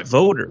Trump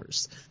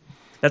voters.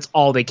 That's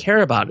all they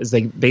care about is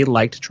they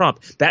liked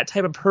Trump. That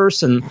type of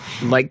person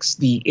likes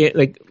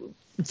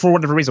for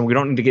whatever reason. We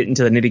don't need to get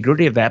into the nitty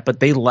gritty of that, but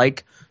they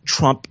like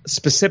Trump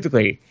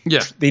specifically.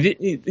 Yeah,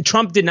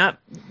 Trump did not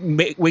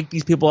wake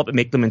these people up and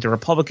make them into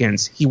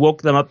Republicans. He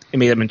woke them up and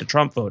made them into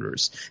Trump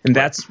voters, and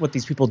that's what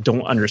these people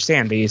don't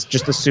understand. They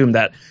just assume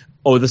that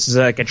this is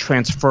like a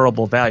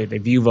transferable value. They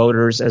view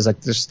voters as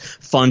like this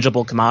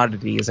fungible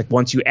commodity. It's like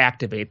once you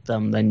activate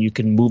them, then you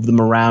can move them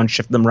around,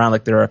 shift them around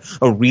like they're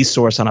a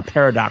resource on a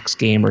paradox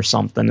game or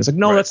something. It's like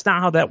no, that's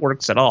not how that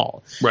works at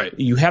all. Right.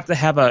 You have to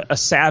have a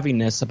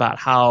savviness about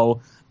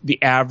how the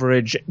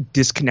average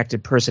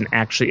disconnected person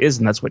actually is,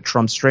 and that's what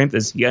Trump's strength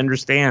is. He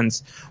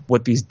understands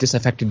what these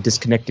disaffected,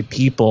 disconnected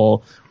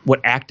people,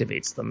 what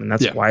activates them, and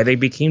that's why they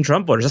became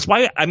Trump voters. That's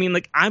why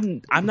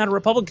I'm not a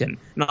Republican,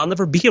 and I'll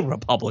never be a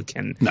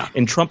Republican. No.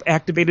 And Trump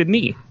activated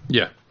me.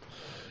 Yeah,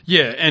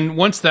 and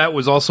once that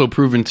was also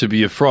proven to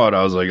be a fraud,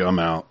 I was like, I'm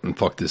out and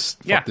fuck this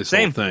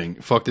whole thing.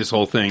 Fuck this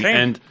whole thing.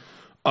 Same.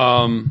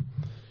 And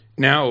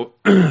now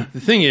the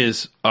thing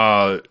is,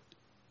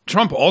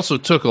 Trump also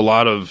took a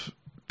lot of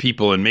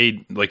people and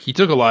he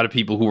took a lot of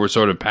people who were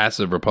sort of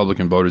passive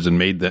Republican voters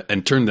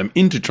and turned them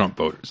into Trump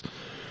voters.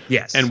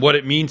 Yes. And what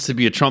it means to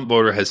be a Trump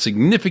voter has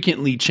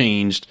significantly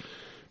changed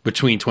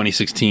between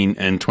 2016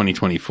 and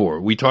 2024.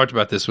 We talked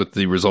about this with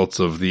the results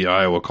of the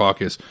Iowa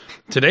caucus.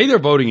 Today they're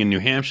voting in New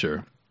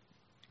Hampshire,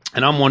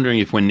 and I'm wondering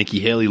if when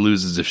Nikki Haley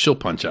loses, if she'll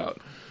punch out.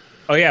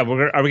 Oh, yeah.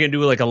 Are we going to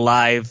do like a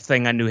live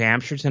thing on New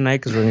Hampshire tonight?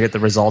 Because we're going to get the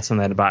results in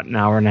that about an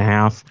hour and a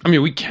half. I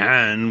mean, we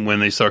can when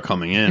they start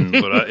coming in,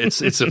 but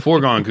it's a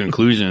foregone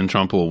conclusion.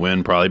 Trump will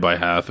win probably by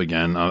half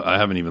again. I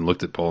haven't even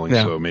looked at polling,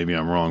 so maybe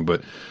I'm wrong.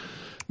 But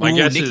my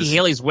guess Nikki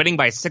Haley's winning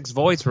by 6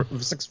 votes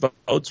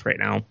right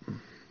now.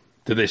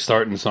 Did they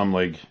start in some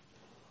like...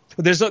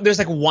 There's like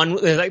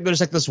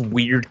this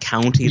weird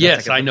county.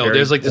 Yes, I know.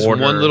 There's like this one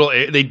little.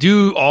 They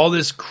do all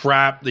this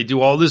crap. They do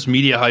all this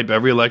media hype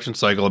every election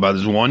cycle about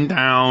this one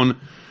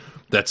town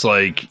that's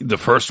like the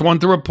first one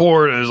to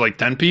report, and there's like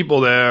 10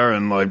 people there,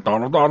 and like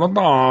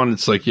and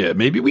it's like, yeah,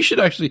 maybe we should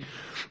actually.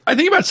 I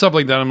think about stuff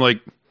like that. I'm like,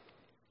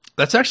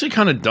 that's actually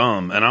kind of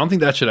dumb, and I don't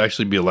think that should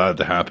actually be allowed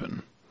to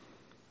happen.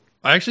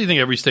 I actually think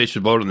every state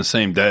should vote on the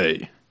same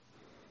day.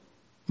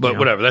 But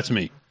whatever, that's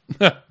me.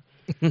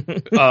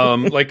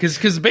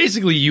 Because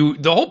basically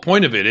the whole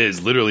point of it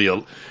is literally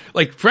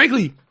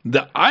frankly,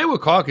 the Iowa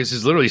caucus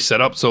is literally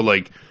set up so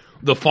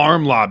the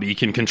farm lobby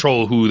can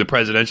control who the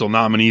presidential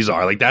nominees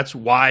are. Like, that's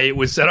why it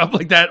was set up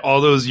like that all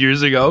those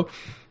years ago.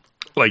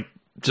 Like,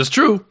 just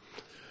true.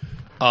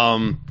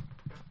 And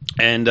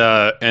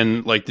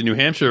the New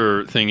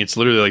Hampshire thing, it's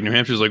literally like New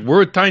Hampshire's like,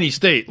 we're a tiny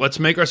state. Let's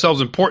make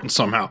ourselves important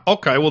somehow.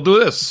 Okay, we'll do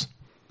this.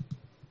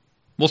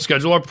 We'll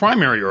schedule our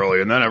primary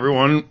early, and then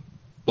everyone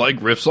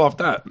riffs off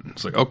that.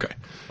 It's like, okay.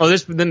 Oh,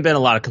 there's been a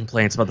lot of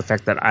complaints about the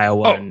fact that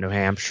Iowa and New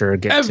Hampshire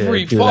get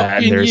to do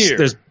that. And year.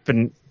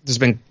 There's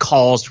been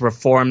calls to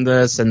reform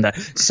this, and that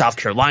South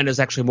Carolina is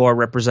actually more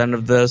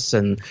representative of this,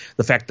 and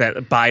the fact that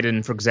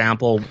Biden, for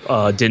example,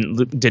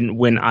 didn't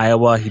win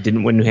Iowa, he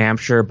didn't win New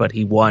Hampshire, but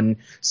he won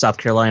South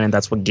Carolina, and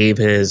that's what gave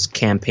his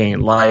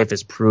campaign life,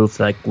 as proof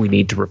we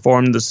need to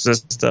reform the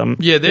system.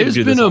 Yeah, there's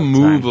been a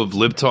move of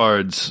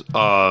libtards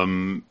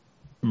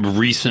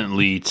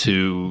recently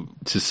to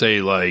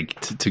say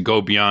to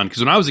go beyond,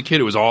 because when I was a kid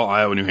it was all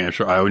Iowa, New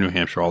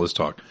Hampshire, all this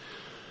talk.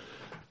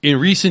 In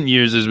recent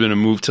years, there's been a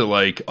move to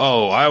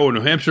Iowa,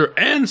 New Hampshire,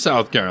 and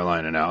South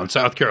Carolina now. And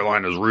South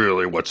Carolina is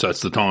really what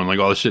sets the tone,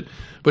 all this shit.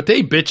 But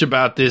they bitch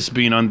about this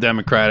being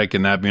undemocratic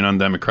and that being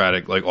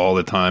undemocratic, all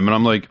the time. And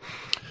I'm like,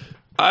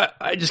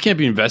 I just can't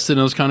be invested in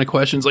those kind of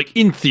questions.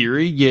 In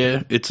theory,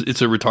 yeah, it's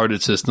a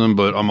retarded system,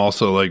 but I'm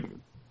also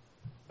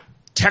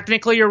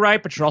technically you're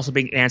right, but you're also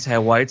being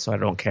anti-white, so I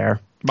don't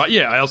care. But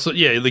yeah,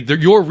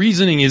 your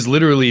reasoning is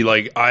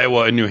literally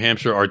Iowa and New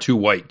Hampshire are too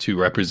white to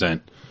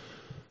represent.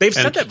 They've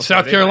said that before.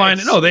 South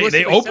Carolina,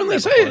 they openly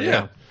say it,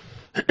 yeah.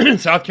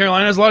 South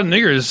Carolina has a lot of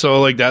niggers,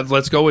 so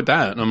let's go with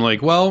that. And I'm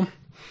like, well,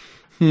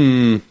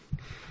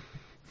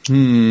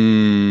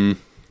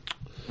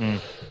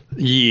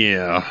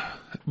 yeah.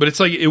 But it's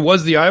it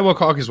was the Iowa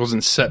caucus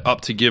wasn't set up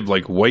to give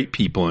white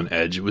people an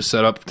edge. It was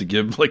set up to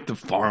give the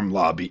farm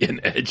lobby an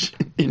edge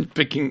in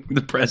picking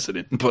the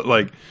president.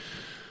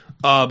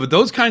 But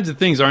those kinds of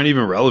things aren't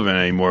even relevant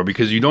anymore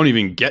because you don't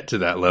even get to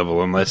that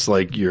level unless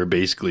you're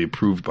basically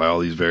approved by all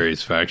these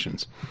various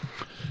factions.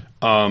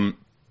 So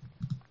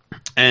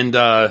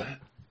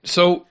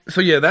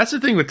yeah, that's the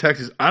thing with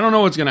Texas. I don't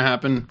know what's going to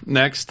happen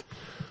next.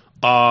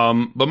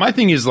 But my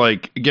thing is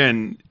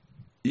again,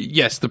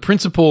 yes, the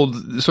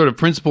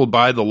principled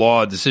by the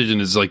law decision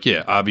is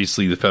yeah,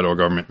 obviously the federal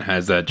government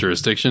has that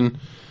jurisdiction.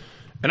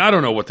 And I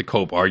don't know what the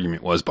Cope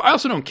argument was, but I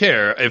also don't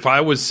care. If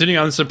I was sitting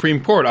on the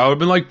Supreme Court, I would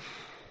have been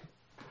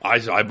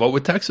I vote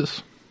with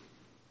Texas.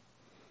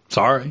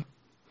 Sorry.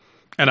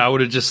 And I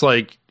would have just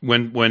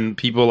when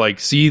people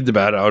seethed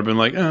about it, I would have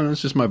been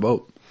that's just my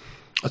vote.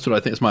 That's what I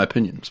think. It's my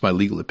opinion. It's my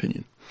legal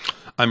opinion.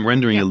 I'm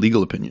rendering a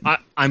legal opinion.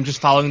 I'm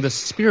just following the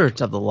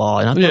spirit of the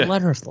law, not the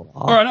letter of the law.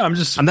 All right, I'm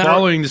just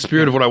following the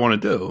spirit of what I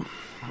want to do.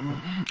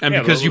 And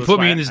because you put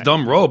me in this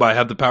dumb robe, I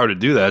have the power to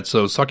do that,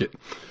 so suck it.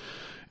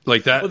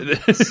 That. Well,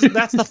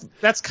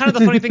 that's kind of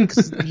the funny thing,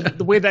 because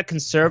the way that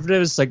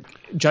conservatives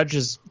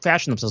judges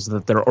fashion themselves,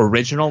 that they're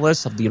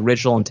originalists of the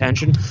original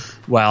intention,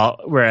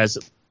 whereas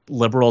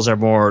liberals are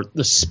more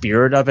the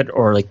spirit of it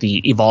or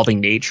the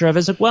evolving nature of it.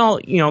 It's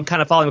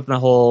kind of following up on the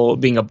whole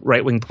being a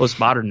right-wing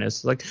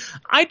postmodernist.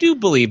 I do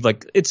believe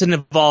it's an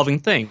evolving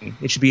thing.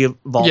 It should be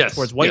evolved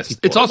towards white people.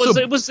 It's also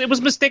it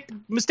was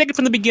mistaken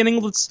from the beginning.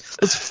 Let's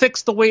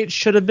fix the way it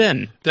should have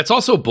been. That's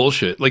also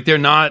bullshit. They're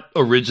not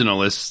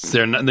originalists.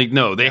 They're not.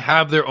 No, they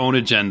have their own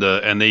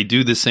agenda and they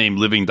do the same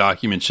living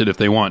document shit if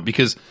they want.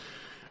 Because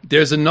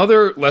there's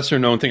another lesser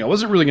known thing. I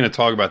wasn't really going to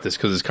talk about this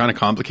because it's kind of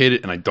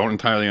complicated and I don't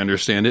entirely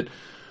understand it.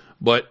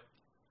 But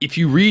if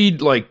you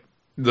read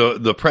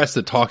the press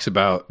that talks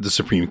about the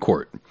Supreme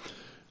Court,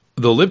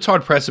 the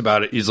libtard press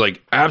about it is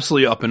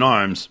absolutely up in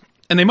arms,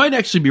 and they might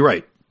actually be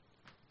right.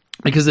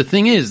 Because the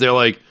thing is, they're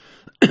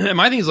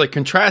my thing is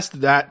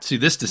contrast that to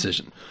this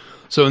decision.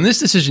 So in this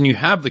decision, you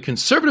have the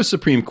conservative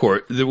Supreme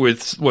Court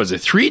with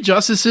 3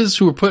 justices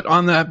who were put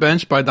on that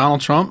bench by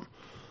Donald Trump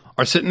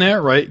are sitting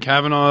there, right?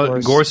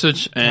 Kavanaugh,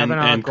 Gorsuch,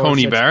 and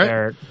Coney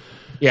Barrett.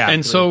 Yeah,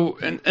 and so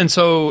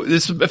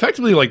this is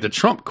effectively the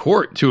Trump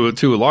court to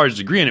a large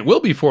degree, and it will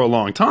be for a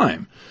long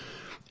time.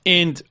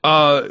 And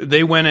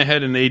they went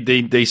ahead and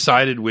they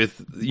sided with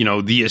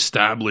the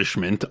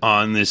establishment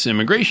on this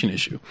immigration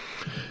issue.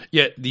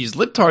 Yet these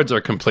libtards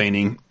are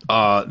complaining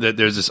that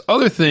there's this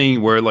other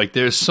thing where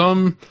there's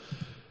some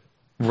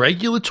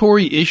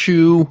regulatory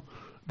issue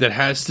that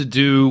has to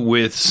do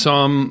with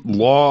some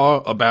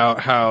law about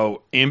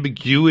how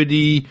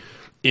ambiguity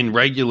in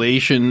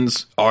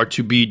regulations are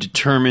to be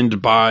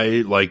determined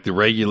by the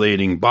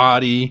regulating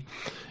body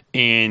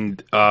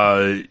and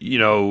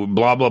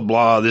blah blah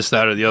blah, this,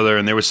 that, or the other.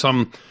 And there was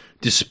some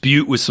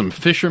dispute with some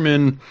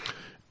fishermen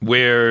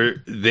where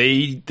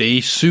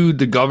they sued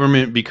the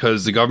government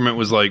because the government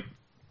was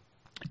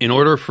in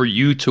order for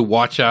you to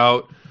watch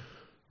out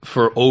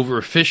for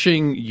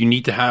overfishing, you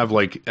need to have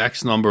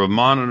X number of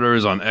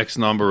monitors on X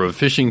number of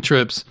fishing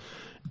trips,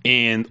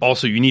 and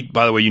also you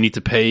need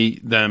to pay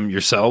them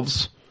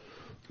yourselves.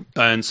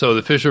 And so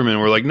the fishermen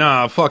were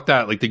nah, fuck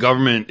that. The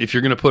government, if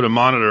you're going to put a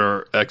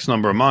monitor, X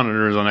number of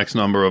monitors on X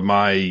number of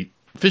my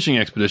fishing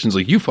expeditions,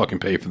 like, you fucking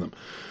pay for them.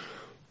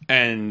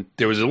 And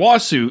there was a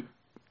lawsuit,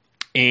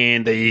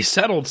 and they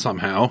settled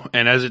somehow.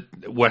 And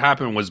what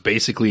happened was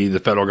basically the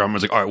federal government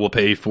was like, all right, we'll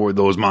pay for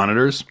those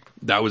monitors.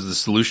 That was the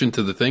solution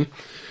to the thing.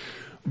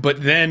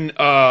 But then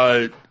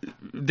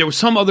there was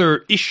some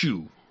other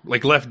issue,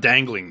 like, left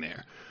dangling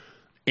there.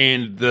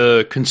 And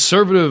the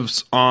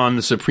conservatives on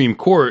the Supreme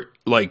Court,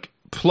 like,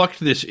 plucked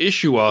this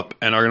issue up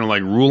and are going to,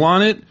 like, rule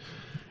on it.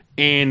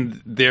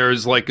 And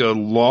there's, like, a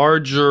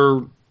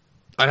larger...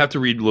 I'd have to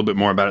read a little bit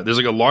more about it. There's,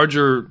 like, a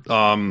larger...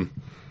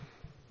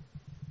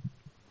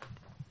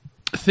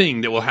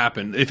 thing that will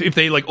happen if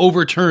they like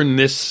overturn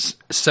this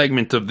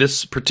segment of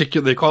this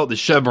particular, they call it the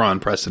Chevron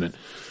precedent,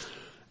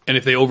 and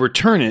if they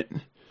overturn it,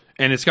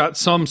 and it's got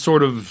some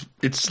sort of,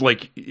 it's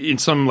like in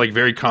some like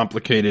very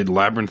complicated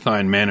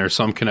labyrinthine manner,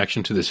 some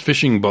connection to this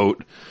fishing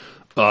boat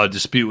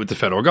dispute with the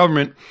federal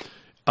government,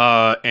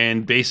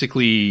 and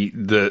basically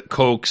the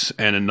Kochs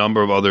and a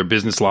number of other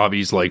business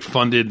lobbies like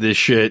funded this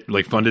shit,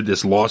 like funded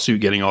this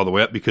lawsuit getting all the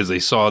way up because they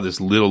saw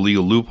this little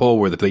legal loophole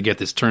where if they get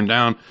this turned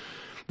down,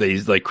 they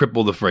like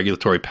cripple the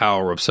regulatory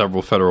power of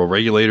several federal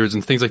regulators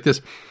and things like this.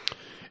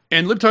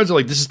 And libtards are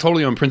like, this is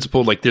totally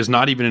unprincipled. Like, there's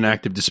not even an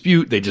active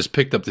dispute. They just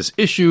picked up this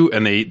issue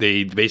and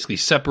they basically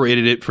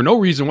separated it for no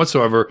reason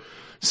whatsoever,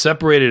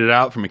 separated it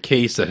out from a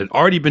case that had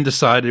already been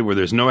decided where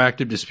there's no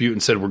active dispute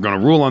and said, we're going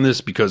to rule on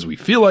this because we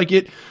feel like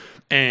it.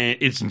 And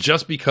it's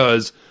just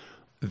because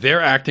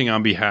they're acting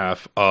on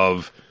behalf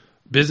of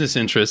business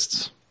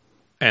interests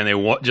and they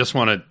just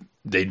want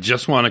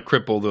to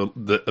cripple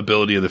the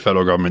ability of the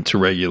federal government to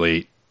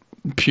regulate,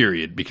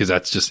 period, because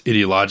that's just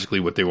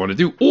ideologically what they want to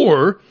do,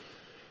 or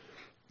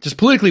just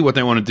politically what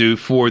they want to do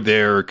for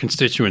their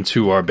constituents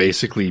who are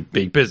basically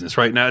big business.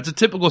 Right now, it's a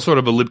typical sort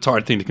of a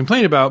libtard thing to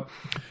complain about.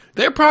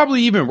 They're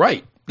probably even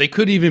right. They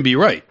could even be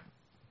right.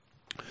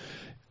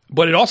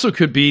 But it also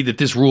could be that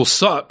this rule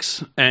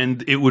sucks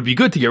and it would be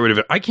good to get rid of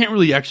it. I can't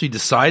really actually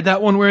decide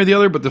that one way or the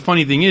other, but the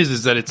funny thing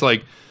is that it's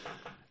like,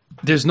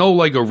 there's no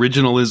like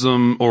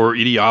originalism or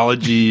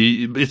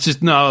ideology. It's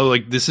just no,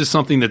 like this is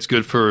something that's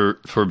good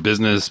for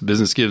business.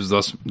 Business gives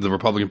us the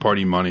Republican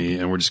Party money,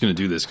 and we're just going to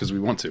do this because we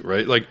want to,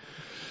 right? Like,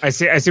 I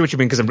see what you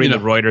mean because I'm reading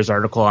the Reuters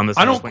article on this.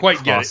 I don't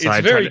quite get it. It's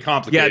very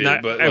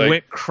complicated. But I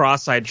went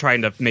cross-eyed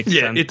trying to make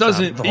sense. It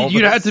doesn't.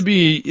 You'd have to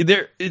be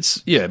there.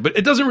 But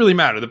it doesn't really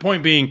matter. The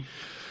point being,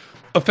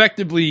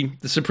 effectively,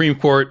 the Supreme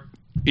Court,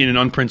 in an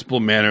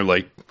unprincipled manner,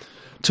 like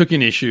took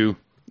an issue,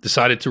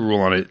 decided to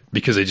rule on it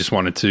because they just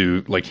wanted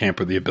to like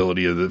hamper the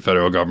ability of the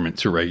federal government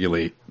to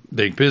regulate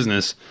big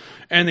business,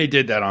 and they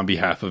did that on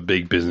behalf of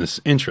big business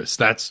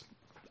interests.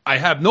 I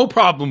have no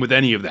problem with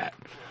any of that,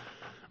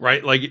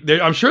 right? Like,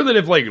 I'm sure that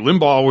if like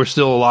Limbaugh were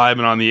still alive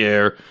and on the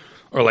air,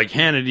 or like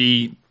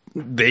Hannity,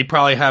 they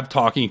probably have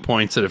talking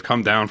points that have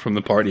come down from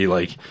the party,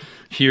 like,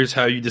 here's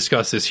how you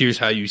discuss this, here's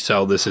how you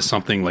sell this as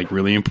something like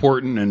really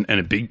important and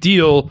a big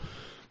deal,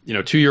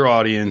 to your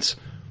audience.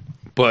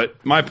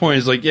 But my point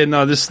is like, this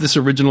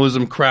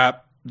originalism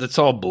crap, that's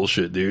all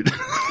bullshit, dude.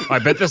 I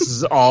bet this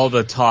is all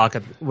the talk.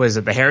 Was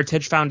it the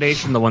Heritage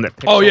Foundation, the one that?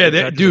 Oh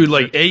yeah, dude.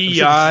 Like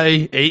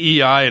AEI,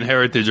 and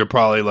Heritage are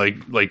probably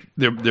like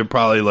they're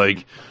probably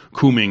like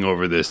cooming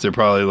over this. They're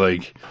probably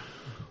like,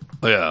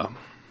 yeah,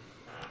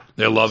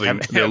 they're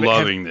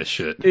loving this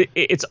shit.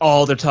 It's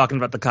all they're talking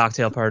about, the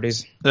cocktail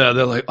parties. Yeah,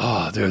 they're like,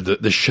 they're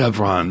the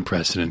Chevron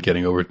precedent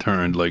getting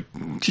overturned, like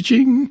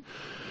cha-ching.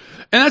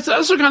 And that's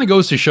also kind of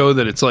goes to show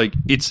that it's like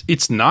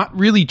it's not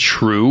really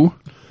true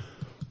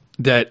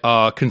that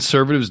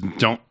conservatives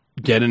don't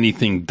get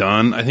anything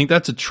done. I think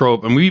that's a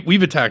trope, and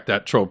we've attacked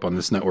that trope on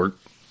this network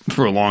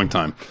for a long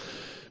time.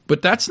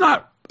 But that's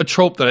not a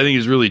trope that I think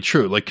is really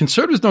true. Like,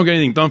 conservatives don't get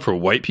anything done for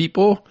white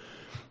people,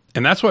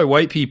 and that's why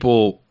white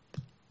people,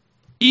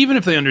 even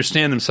if they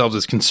understand themselves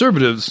as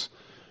conservatives,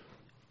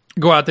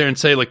 go out there and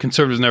say like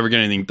conservatives never get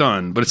anything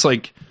done. But it's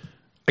like,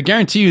 I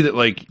guarantee you that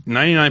like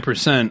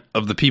 99%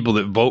 of the people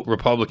that vote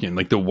Republican,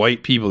 like the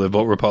white people that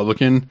vote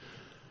Republican,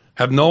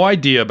 have no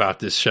idea about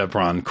this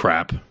Chevron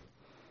crap,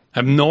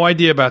 have no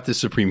idea about this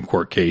Supreme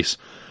Court case,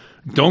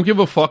 don't give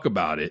a fuck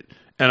about it,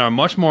 and are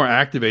much more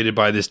activated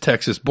by this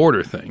Texas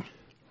border thing.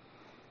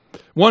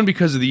 One,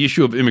 because of the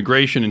issue of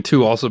immigration, and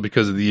two, also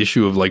because of the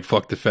issue of like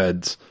fuck the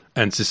feds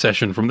and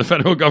secession from the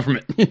federal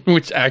government,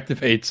 which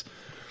activates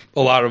a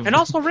lot of, and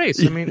also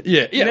race. I mean,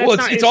 yeah. Well,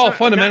 it's all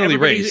fundamentally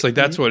race. Like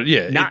that's what.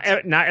 Yeah.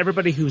 Not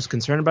everybody who's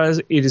concerned about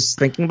it is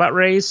thinking about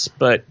race,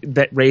 but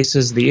that race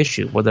is the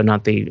issue, whether or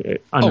not they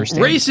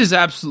understand. Race is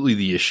absolutely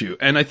the issue,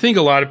 and I think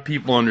a lot of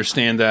people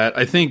understand that.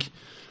 I think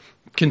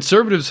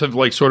conservatives have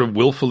like sort of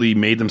willfully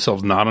made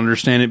themselves not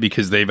understand it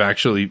because they've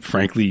actually,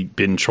 frankly,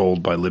 been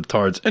trolled by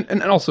libtards,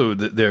 and also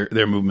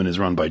their movement is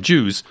run by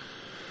Jews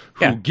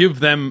who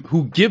give them.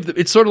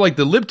 It's sort of like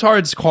the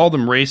libtards call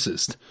them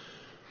racist.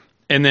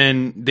 And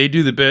then they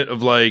do the bit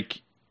of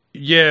like,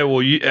 yeah,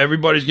 well,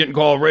 everybody's getting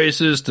called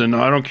racist, and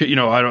I don't care,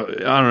 I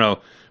don't know.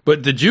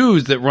 But the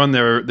Jews that run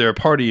their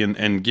party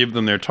and give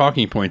them their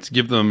talking points,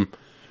 give them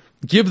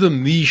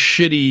these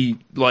shitty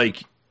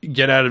like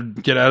get out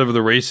of the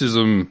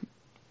racism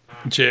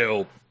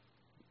jail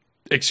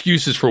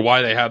excuses for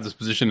why they have this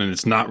position and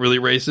it's not really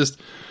racist.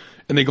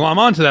 And they glom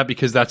onto that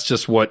because that's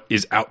just what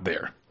is out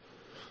there,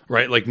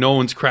 right? Like no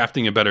one's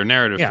crafting a better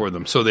narrative for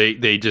them. So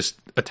they just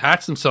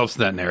attach themselves to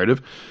that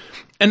narrative.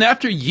 And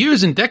after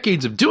years and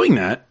decades of doing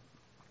that,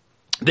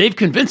 they've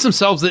convinced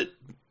themselves that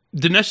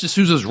Dinesh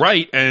D'Souza's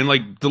right and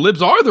like the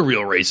libs are the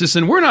real racists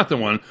and we're not the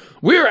one.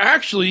 We're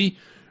actually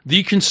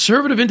the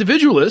conservative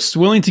individualists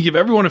willing to give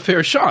everyone a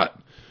fair shot.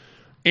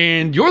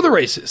 And you're the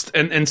racist.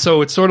 And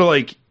so it's sort of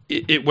like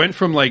it went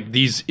from like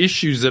these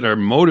issues that are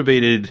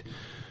motivated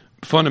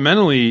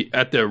fundamentally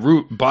at their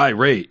root by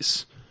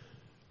race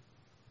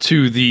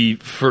to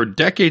for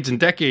decades and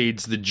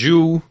decades, the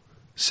Jew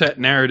set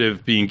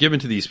narrative being given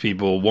to these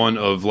people, one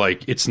of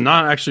like, it's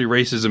not actually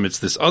racism, it's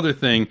this other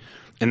thing.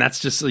 And that's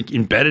just like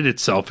embedded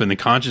itself in the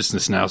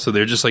consciousness now. So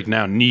they're just like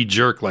now knee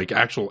jerk, like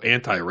actual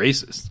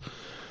anti-racists.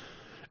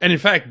 And in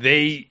fact,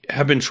 they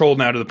have been trolled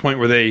now to the point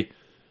where they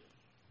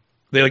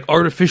like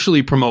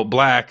artificially promote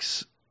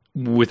blacks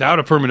without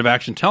affirmative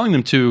action telling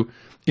them to,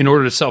 in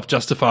order to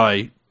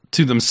self-justify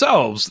to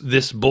themselves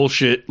this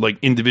bullshit, like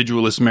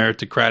individualist,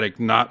 meritocratic,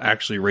 not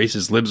actually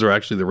racist. Libs are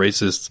actually the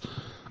racist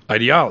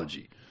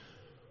ideology.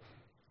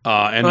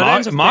 And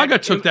MAGA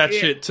took that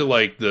shit to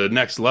like the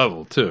next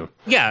level too.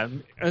 Yeah,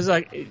 it was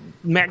like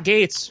Matt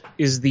Gaetz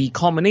is the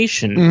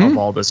culmination of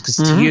all this because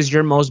he is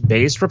your most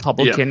based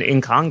Republican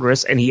in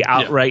Congress, and he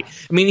outright.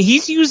 I mean,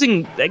 he's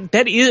using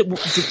that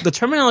is the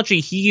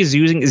terminology he is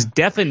using is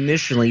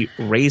definitionally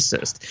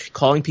racist.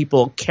 Calling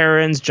people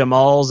Karens,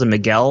 Jamals, and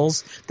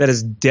Miguels, that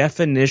is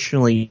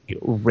definitionally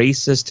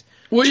racist.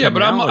 Well, yeah,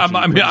 but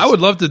I mean, I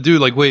would love to do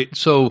like wait,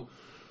 so.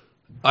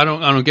 I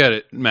don't get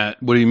it,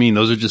 Matt. What do you mean?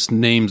 Those are just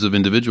names of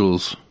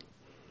individuals.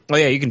 Oh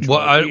yeah, you can. Well,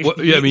 I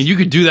mean, you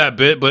could do that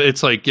bit, but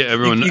it's like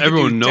everyone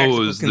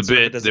knows the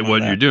bit that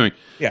what you're doing.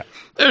 Yeah,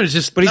 it's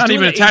just but not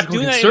even a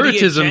tactical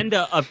conservatism.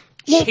 Agenda of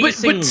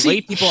chasing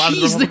white people out of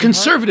the he's the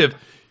conservative.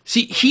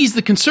 See, he's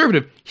the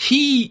conservative.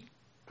 He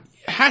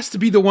has to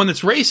be the one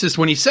that's racist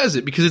when he says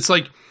it because it's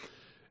like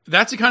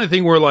that's the kind of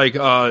thing where like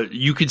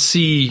you could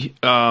see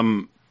if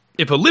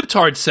a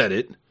libtard said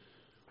it.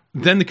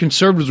 Then the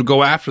conservatives would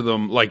go after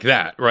them like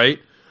that, right?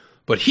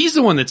 But he's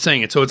the one that's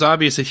saying it, so it's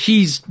obvious that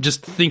he's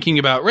just thinking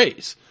about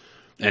race.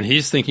 And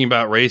he's thinking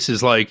about race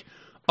is like,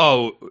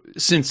 oh,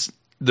 since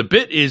the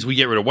bit is we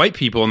get rid of white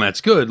people and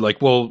that's good,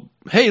 like, well,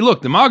 hey,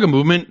 look, the MAGA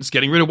movement is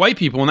getting rid of white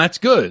people and that's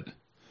good.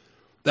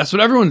 That's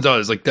what everyone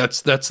does. Like,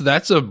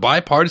 that's a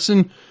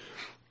bipartisan,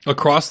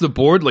 across the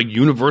board, like,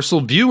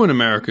 universal view in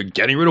America.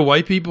 Getting rid of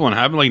white people and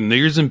having, like,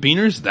 niggers and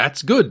beaners,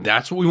 that's good.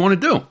 That's what we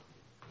want to do.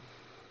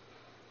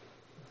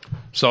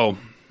 So,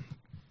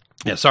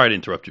 yeah, sorry to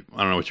interrupt you.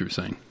 I don't know what you were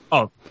saying.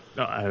 Oh,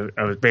 no,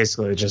 I was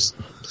basically just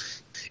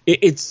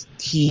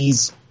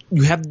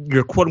you have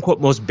your quote unquote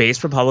most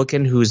base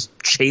Republican who's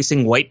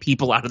chasing white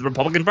people out of the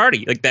Republican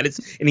Party like that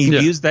is, and he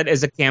views that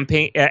as a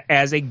campaign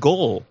as a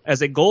goal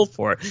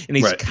for it, and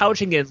he's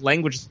couching it in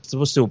language that's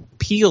supposed to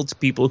appeal to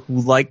people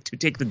who like to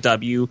take the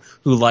W,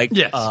 who like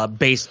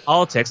base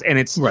politics, and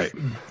it's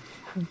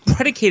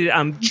predicated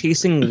on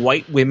chasing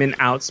white women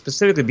out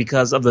specifically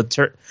because of the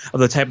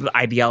type of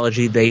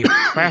ideology they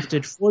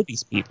crafted for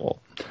these people.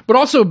 But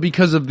also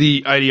because of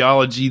the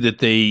ideology that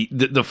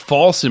the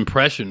false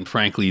impression,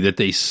 frankly, that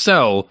they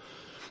sell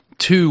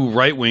to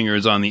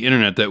right-wingers on the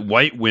internet that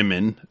white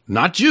women,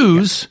 not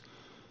Jews,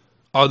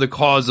 are the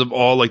cause of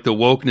all like the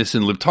wokeness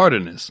and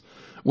libtardedness.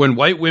 When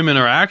white women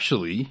are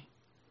actually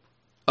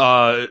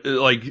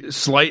like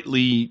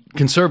slightly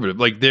conservative.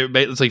 Like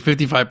it's like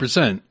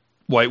 55%.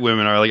 White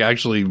women are like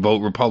actually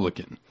vote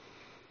Republican.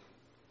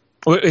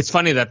 It's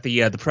funny that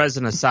the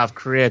president of South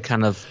Korea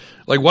kind of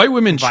like white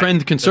women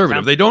trend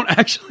conservative. They don't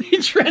actually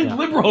trend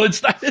liberal.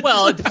 It's not.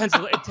 Well, it depends.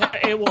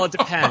 It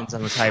depends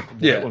on the type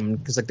of women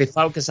because like they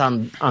focus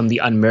on the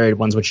unmarried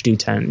ones, which do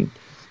tend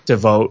to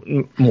vote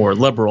more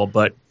liberal.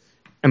 But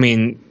I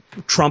mean,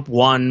 Trump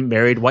won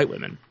married white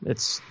women.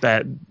 It's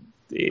that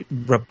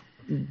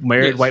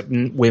married white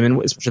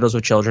women, especially those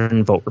with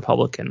children, vote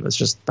Republican. That's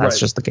just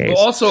the case. But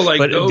also,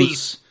 like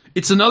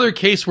it's another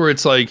case where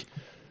it's like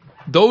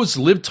those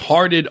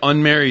libtarded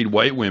unmarried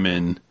white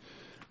women.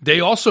 They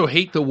also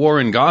hate the war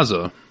in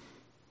Gaza.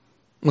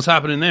 What's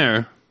happening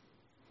there?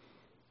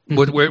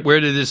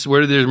 Where did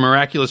their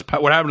miraculous?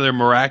 What happened to their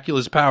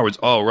miraculous powers?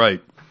 Oh, right.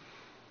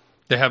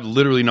 They have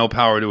literally no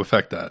power to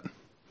affect that.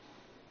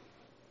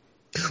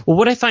 Well,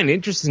 what I find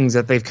interesting is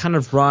that they've kind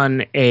of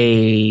run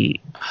a.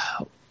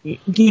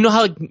 You know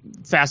how like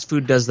fast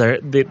food does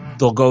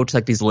they'll go to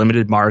like these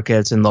limited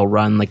markets and they'll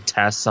run like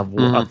tests of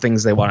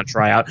things they want to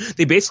try out.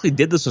 They basically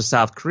did this with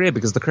South Korea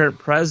because the current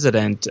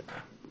president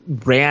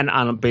ran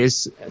on a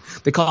base.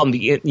 They call him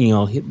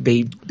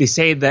they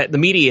say that the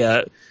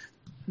media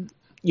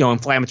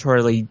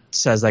inflammatorily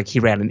says like he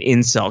ran an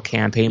incel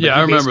campaign. But I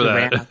remember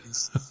that.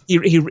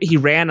 He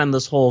ran on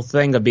this whole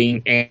thing of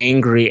being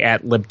angry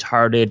at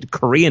libtarded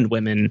Korean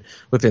women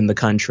within the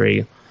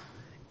country,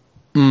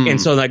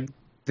 and so like.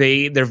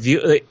 their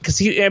view,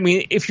 because I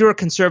mean, if you're a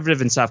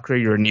conservative in South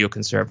Korea, you're a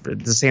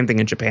neoconservative. The same thing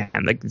in Japan.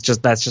 Like,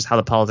 that's just how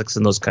the politics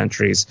in those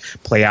countries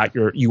play out.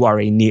 You are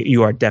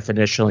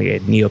definitionally a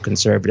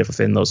neoconservative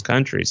within those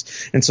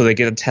countries, and so they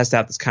get to test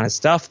out this kind of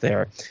stuff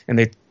there, and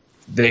they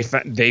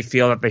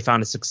feel that they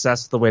found a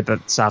success the way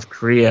that South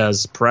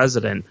Korea's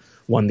president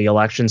won the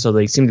election, so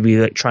they seem to be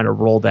like trying to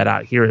roll that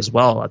out here as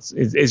well.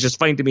 It's just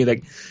funny to me,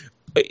 like,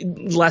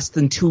 less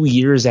than 2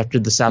 years after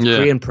the South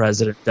Korean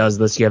president does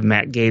this, you have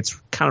Matt Gaetz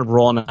kind of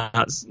rolling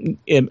out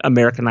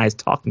Americanized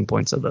talking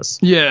points of this.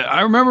 Yeah,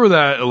 I remember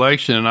that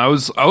election, and I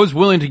was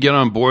willing to get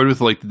on board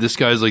with, like, this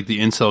guy's like the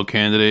incel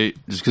candidate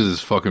just because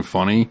it's fucking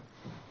funny.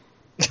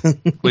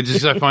 Like,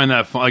 just 'cause I find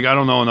that fun. Like, I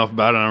don't know enough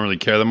about it. I don't really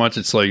care that much.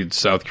 It's like it's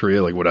South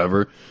Korea, like,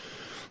 whatever.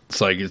 It's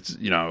like, it's,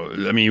 you know,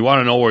 I mean, you want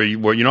to know where you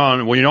want to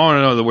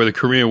know where the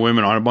Korean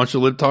women aren't a bunch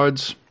of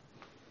libtards?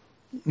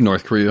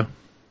 North Korea.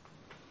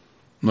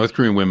 North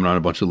Korean women aren't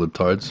a bunch of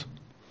libtards.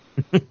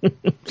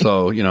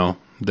 So, you know,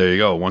 there you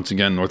go. Once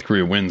again, North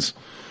Korea wins.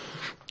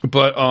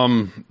 But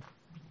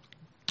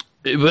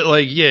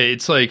like, yeah,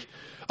 it's like,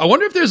 I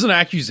wonder if there's an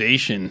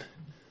accusation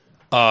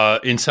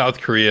in South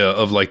Korea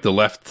of like the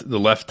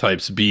left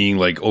types being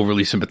like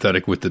overly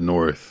sympathetic with the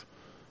North.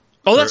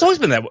 Oh, that's always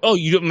been that way. Oh,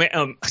 you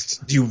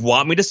do you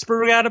want me to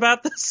spur out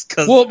about this?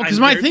 Because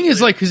my thing is,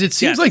 like, because it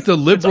seems like the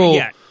liberal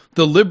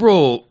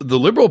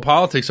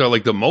politics are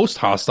like the most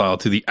hostile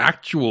to the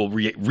actual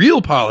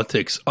real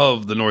politics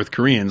of the North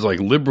Koreans.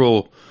 Like,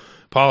 liberal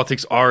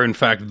politics are in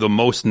fact the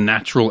most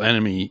natural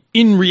enemy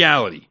in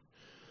reality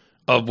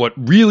of what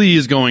really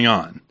is going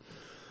on.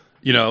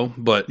 You know,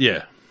 but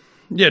yeah.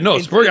 Yeah, no,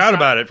 spur out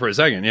about it for a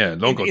second. Yeah,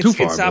 don't go too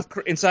far. In South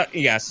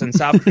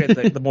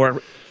Korea, the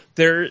more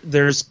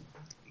there's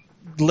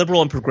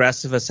liberal and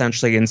progressive,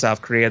 essentially, in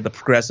South Korea. The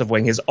progressive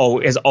wing has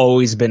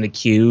always been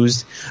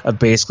accused of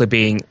basically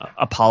being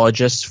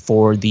apologists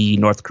for the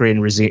North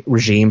Korean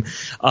regime.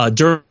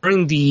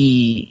 During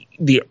the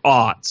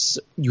aughts,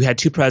 you had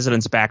two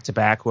presidents back to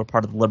back who were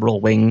part of the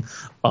liberal wing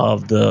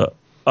of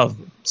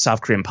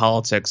South Korean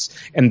politics,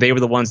 and they were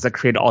the ones that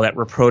created all that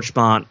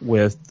rapprochement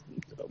with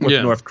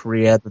North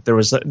Korea.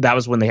 That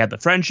was when they had the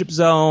friendship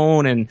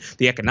zone and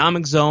the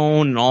economic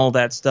zone and all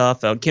that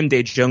stuff. Kim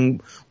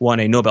Dae-jung won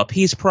a Nobel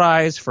Peace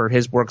Prize for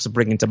his works of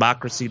bringing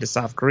democracy to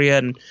South Korea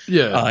and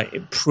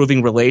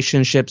improving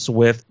relationships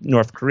with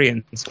North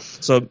Koreans.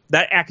 So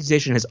that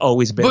accusation has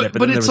always been there, but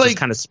then there was this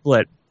kind of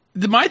split.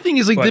 My thing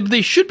is, like,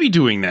 they should be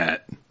doing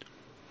that.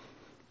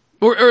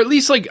 Or at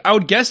least, like, I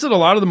would guess that a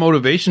lot of the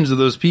motivations of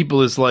those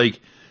people is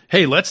like,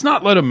 hey, let's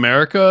not let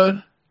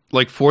America,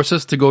 like, force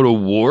us to go to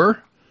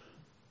war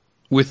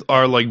with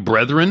our, like,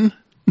 brethren.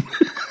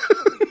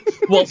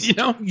 Well, you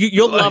know,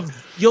 you'll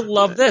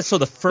love this. So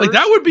the first, like,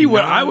 that would be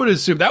what I would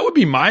assume. That would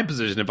be my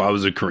position if I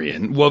was a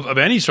Korean, well, of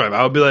any stripe.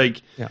 I would be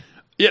like,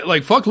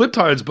 like, fuck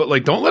libtards, but,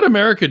 like, don't let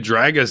America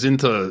drag us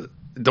into.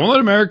 Don't let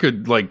America,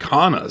 like,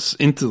 con us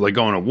into, like,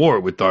 going to war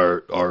with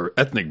our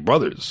ethnic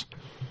brothers.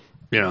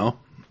 You know,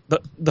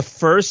 the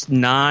first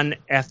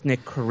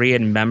non-ethnic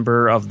Korean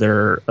member of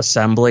their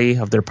assembly,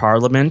 of their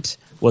parliament,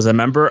 was a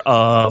member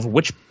of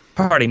which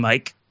party,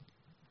 Mike?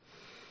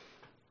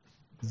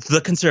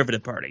 The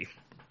Conservative Party.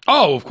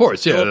 Oh, of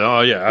course, yeah. It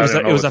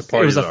was a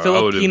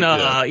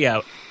Filipina.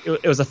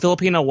 It was a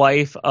Filipina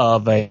wife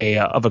of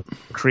a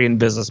Korean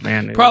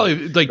businessman.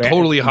 Probably like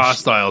totally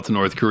hostile to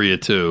North Korea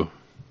too,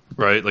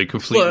 right? Like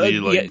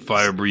completely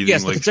fire breathing.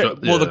 Yes,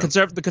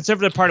 the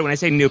Conservative Party. When I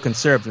say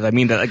neoconservative, I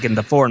mean that, like, in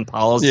the foreign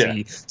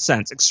policy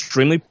sense,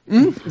 extremely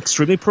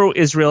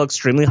pro-Israel,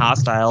 extremely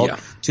hostile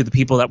to the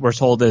people that we're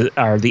told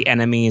are the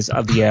enemies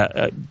of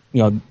the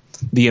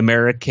the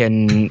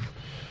American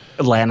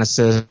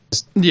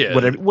Atlanticist,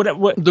 whatever,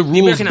 the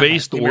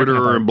rules-based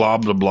order and blah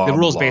blah blah. The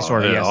rules-based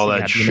order, yes, all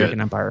that shit. The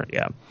American Empire,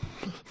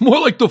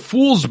 more like the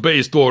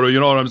fools-based order. You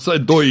know what I'm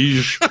saying?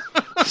 Deutsch.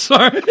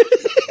 Sorry,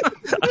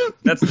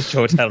 that's the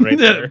show title right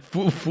there.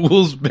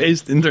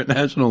 Fools-based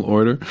international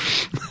order.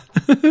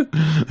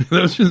 That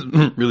was just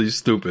really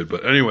stupid.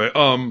 But anyway,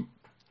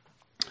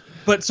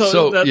 But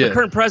the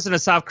current president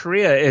of South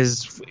Korea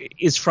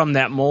is from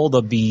that mold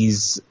of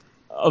these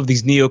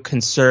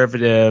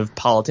neoconservative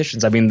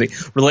politicians. I mean,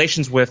 the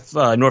relations with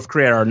North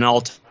Korea are an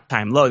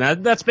all-time low. Now,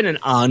 that's been an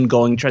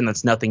ongoing trend.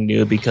 That's nothing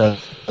new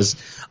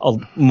because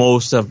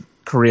most of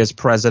Korea's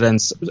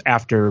presidents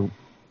after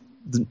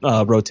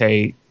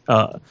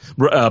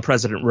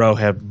President Roh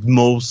have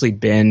mostly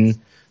been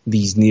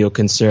these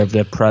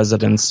neoconservative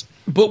presidents.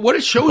 But what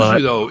it shows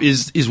you, though,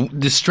 is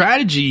the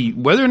strategy,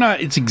 whether or not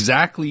it's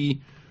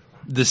exactly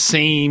the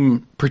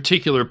same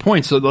particular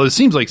points. So it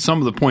seems like some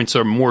of the points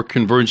are more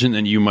convergent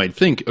than you might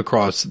think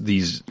across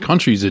these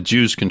countries that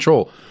Jews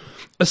control.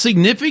 A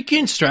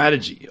significant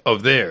strategy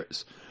of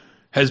theirs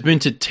has been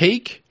to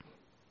take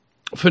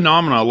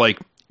phenomena like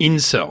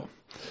incel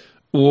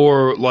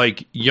or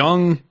like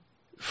young,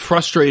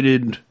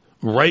 frustrated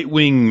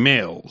right-wing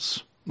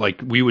males, like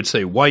we would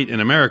say white in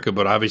America,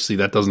 but obviously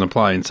that doesn't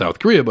apply in South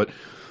Korea, but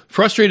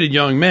frustrated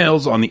young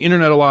males on the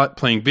internet a lot,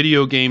 playing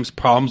video games,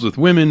 problems with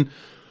women,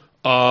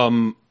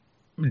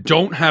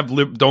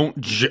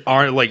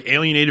 are like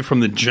alienated from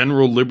the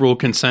general liberal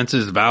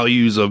consensus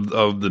values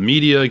of the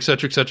media, et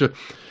cetera,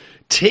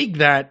 take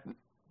that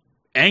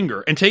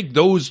anger and take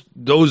those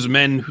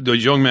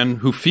young men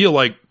who feel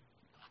like,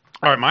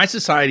 all right, my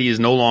society is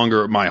no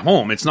longer my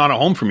home. It's not a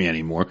home for me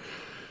anymore.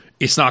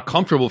 It's not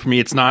comfortable for me.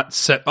 It's not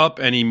set up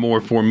anymore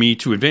for me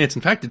to advance.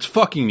 In fact, it's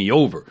fucking me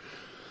over.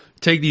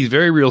 Take these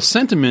very real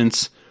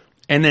sentiments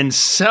and then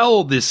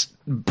sell this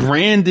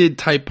branded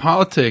type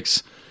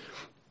politics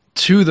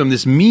to them,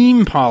 this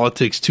meme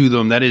politics to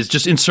them that is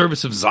just in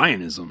service of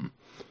Zionism.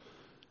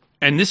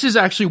 And this is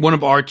actually one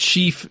of our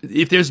chief,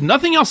 if there's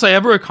nothing else I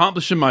ever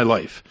accomplished in my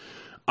life,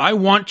 I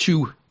want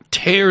to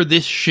tear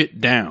this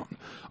shit down.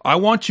 I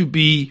want to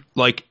be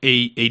like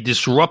a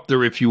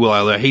disruptor, if you will.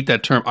 I hate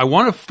that term. I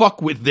want to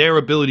fuck with their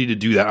ability to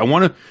do that. I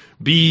want to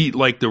be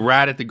like the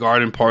rat at the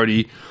garden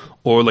party,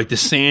 or like the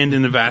sand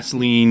in the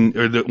Vaseline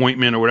or the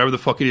ointment or whatever the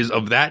fuck it is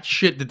of that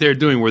shit that they're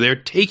doing, where they're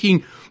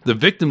taking the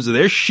victims of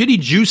their shitty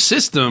Jew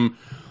system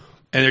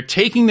and they're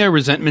taking their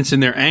resentments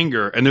and their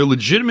anger and their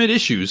legitimate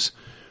issues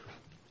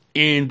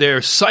and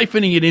they're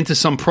siphoning it into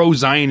some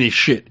pro-Zionist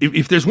shit.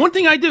 If there's one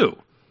thing I do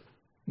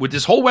with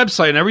this whole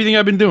website and everything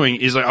I've been doing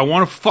is like, I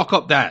want to fuck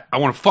up that. I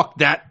want to fuck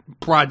that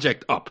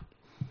project up.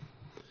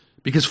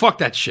 Because fuck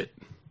that shit.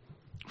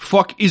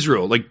 Fuck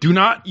Israel. Like, do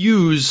not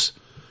use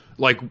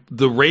like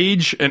the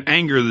rage and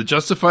anger, the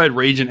justified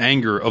rage and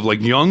anger of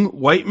like young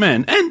white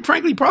men, and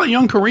frankly probably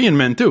young Korean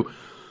men too,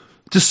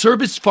 to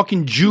service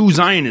fucking Jew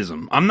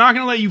Zionism. I'm not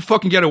going to let you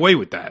fucking get away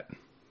with that.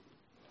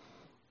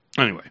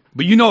 Anyway,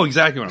 but you know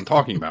exactly what I'm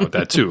talking about with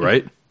that too,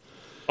 right?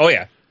 Oh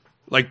yeah.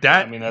 Like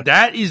that, I mean,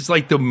 that is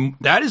like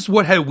that is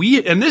what had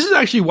we, and this is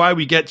actually why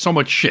we get so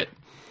much shit.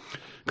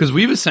 Because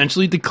we've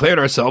essentially declared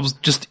ourselves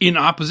just in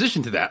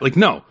opposition to that. Like,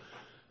 no,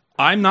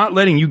 I'm not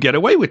letting you get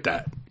away with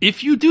that.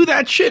 If you do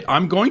that shit,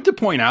 I'm going to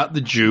point out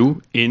the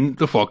Jew in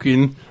the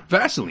fucking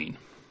Vaseline.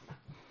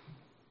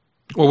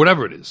 Or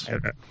whatever it is.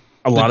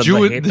 A lot the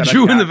of the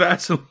Jew in the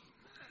Vaseline.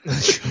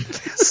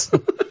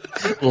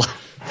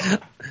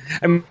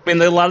 I mean,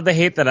 a lot of the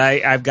hate that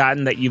I've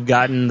gotten, that you've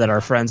gotten, that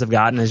our friends have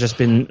gotten, has just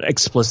been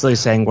explicitly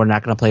saying we're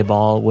not going to play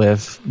ball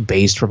with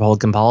based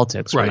Republican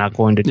politics. Right. We're not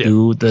going to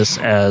do this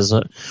as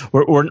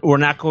we're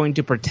not going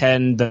to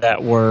pretend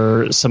that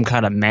we're some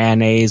kind of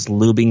mayonnaise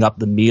lubing up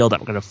the meal that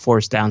we're going to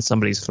force down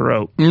somebody's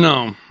throat.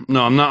 No,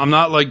 I'm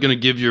not like going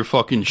to give your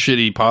fucking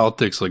shitty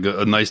politics like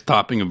a nice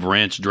topping of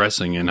ranch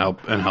dressing and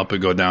help it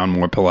go down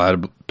more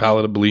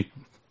palatably,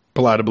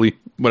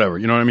 whatever.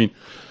 You know what I mean?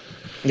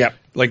 Yep.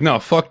 Like, no,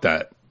 fuck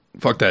that.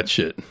 Fuck that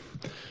shit.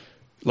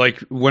 Like,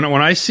 when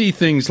I see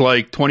things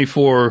like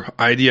 24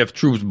 IDF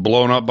troops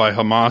blown up by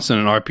Hamas in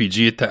an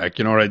RPG attack,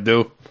 you know what I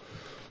do?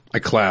 I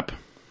clap.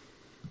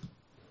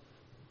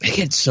 I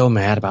get so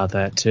mad about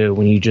that, too,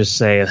 when you just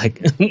say,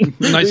 like...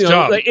 Nice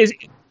job. Like,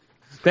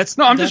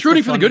 I'm just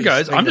rooting for the good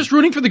guys. I'm just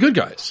rooting for the good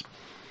guys.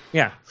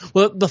 Yeah.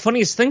 Well, the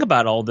funniest thing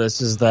about all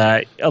this is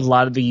that a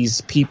lot of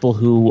these people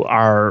who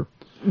are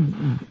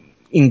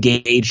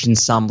engaged in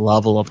some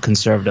level of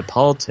conservative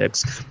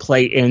politics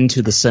play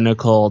into the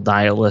cynical,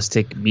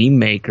 nihilistic meme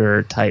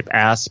maker type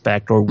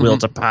aspect, or will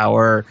to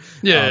power,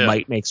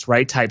 might makes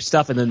right type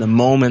stuff. And then the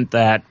moment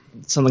that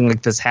something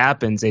like this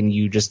happens and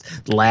you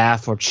just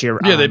laugh or cheer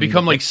on, they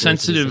become like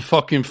sensitive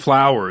fucking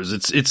flowers.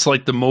 It's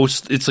like the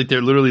most, it's like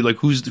they're literally like,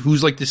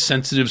 who's like this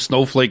sensitive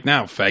snowflake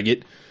now,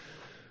 faggot?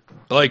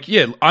 Like,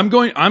 yeah, I'm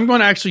going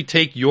to actually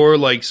take your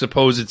like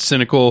supposed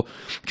cynical,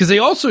 because they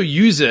also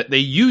use it. They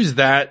use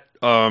that.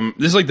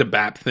 This is like the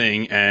BAP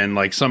thing and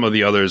like some of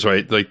the others,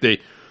 right? Like they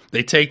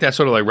take that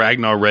sort of like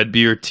Ragnar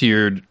Redbeard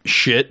tiered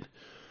shit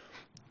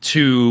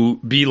to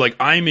be like,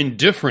 I'm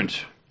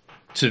indifferent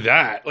to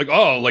that. Like,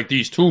 oh, like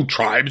these two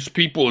tribes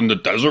people in the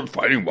desert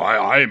fighting, why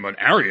I am an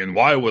Aryan,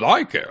 why would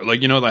I care?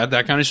 Like, you know,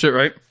 that kind of shit,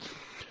 right?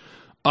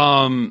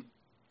 And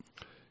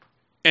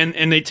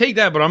they take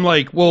that, but I'm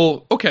like,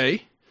 well,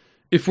 okay,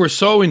 if we're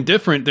so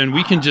indifferent, then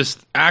we can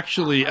just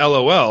actually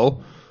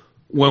LOL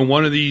when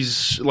one of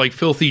these like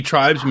filthy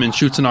tribesmen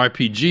shoots an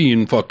RPG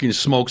and fucking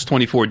smokes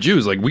 24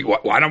 Jews. Like,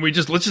 why don't we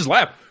let's just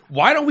laugh?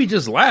 Why don't we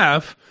just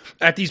laugh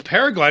at these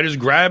paragliders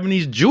grabbing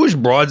these Jewish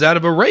broads out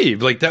of a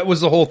rave? Like, that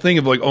was the whole thing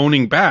of like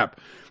owning BAP.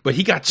 But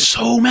he got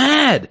so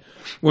mad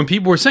when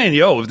people were saying,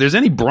 yo, if there's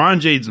any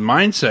Bronze Age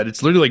mindset,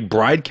 it's literally like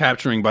bride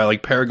capturing by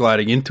like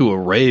paragliding into a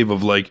rave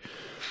of like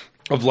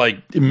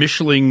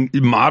Michelin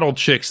model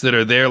chicks that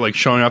are there like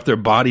showing off their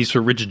bodies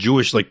for rich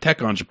Jewish like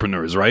tech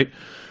entrepreneurs, right?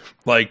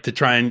 Like to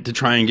try and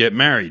get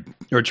married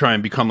or try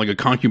and become like a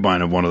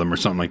concubine of one of them or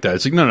something like that.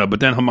 It's like, no. But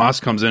then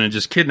Hamas comes in and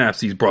just kidnaps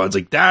these broads.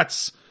 Like,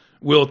 that's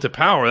will to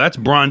power. That's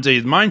Bronze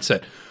Age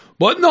mindset.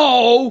 But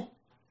no,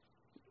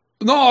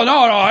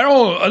 I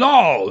don't.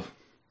 No.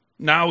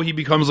 Now he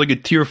becomes like a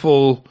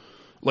tearful,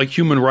 like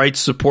human rights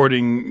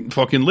supporting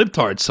fucking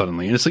libtard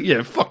suddenly. And it's like,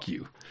 yeah, fuck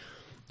you.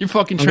 You're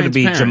fucking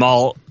transparent.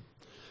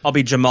 I'll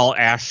be Jamal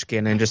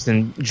Ashkin and just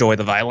enjoy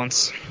the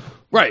violence.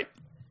 Right.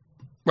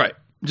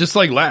 Just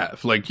like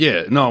laugh, like,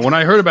 yeah, no. When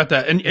I heard about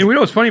that, and we know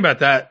what's funny about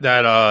that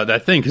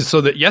thing, because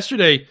so that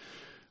yesterday,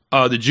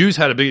 the Jews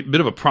had a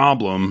bit of a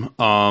problem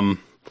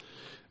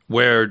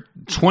where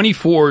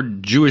 24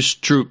 Jewish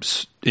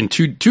troops in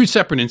two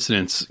separate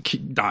incidents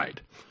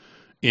died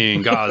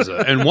in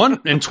Gaza,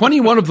 and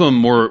 21 of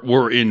them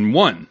were in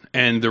one,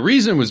 and the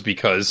reason was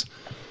because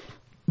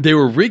they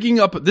were rigging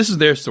up. This is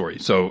their story,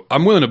 so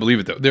I'm willing to believe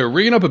it though. They were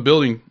rigging up a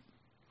building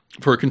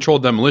for a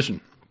controlled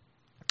demolition,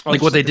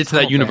 like what they did to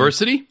that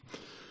university.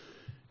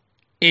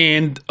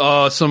 And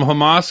some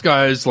Hamas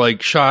guys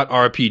like shot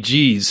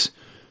RPGs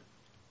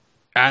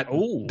at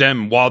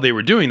them while they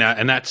were doing that,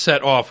 and that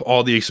set off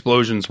all the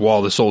explosions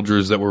while the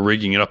soldiers that were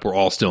rigging it up were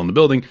all still in the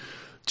building.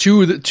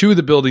 Two of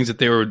the buildings that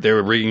they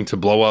were rigging to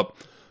blow up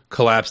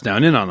collapsed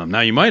down in on them.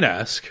 Now you might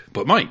ask,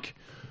 but Mike,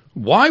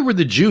 why were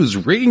the Jews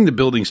rigging the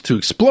buildings to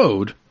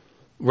explode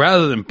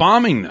rather than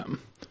bombing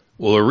them?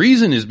 Well, the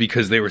reason is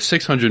because they were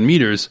 600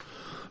 meters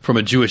from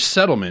a Jewish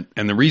settlement,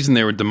 and the reason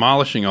they were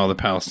demolishing all the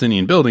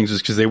Palestinian buildings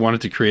is because they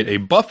wanted to create a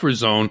buffer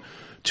zone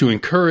to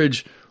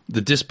encourage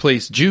the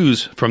displaced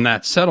Jews from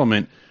that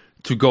settlement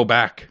to go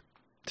back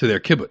to their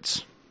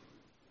kibbutz.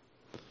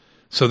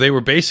 So they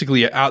were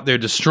basically out there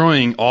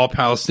destroying all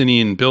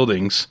Palestinian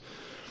buildings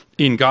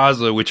in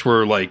Gaza, which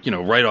were like,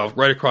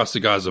 right across the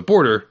Gaza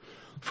border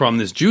from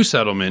this Jew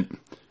settlement,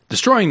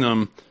 destroying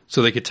them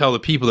so they could tell the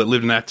people that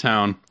lived in that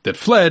town that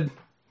fled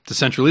to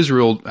central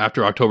Israel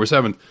after October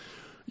 7th,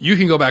 you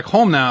can go back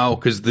home now,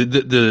 because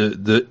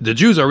the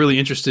Jews are really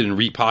interested in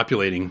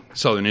repopulating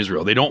southern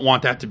Israel. They don't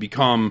want that to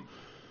become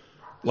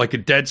like a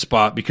dead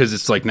spot, because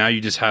it's like now you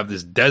just have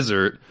this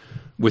desert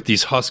with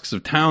these husks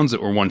of towns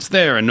that were once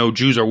there, and no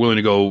Jews are willing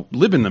to go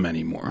live in them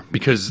anymore,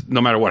 because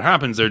no matter what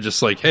happens, they're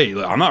just like, hey,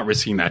 I'm not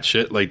risking that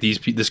shit. Like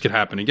this could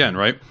happen again,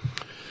 right?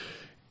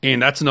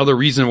 And that's another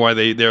reason why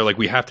they're like,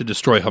 we have to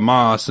destroy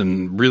Hamas,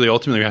 and really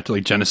ultimately we have to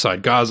like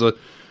genocide Gaza,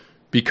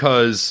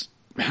 because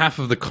half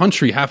of the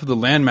country, half of the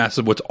landmass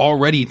of what's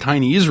already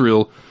tiny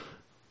Israel,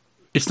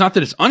 it's not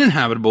that it's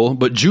uninhabitable,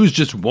 but Jews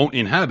just won't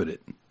inhabit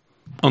it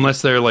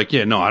unless they're like,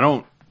 yeah, no, I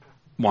don't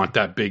want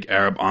that big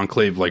Arab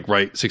enclave like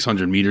right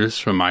 600 meters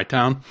from my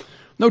town.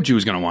 No Jew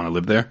is going to want to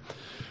live there.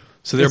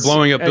 So they're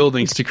blowing up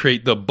buildings to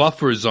create the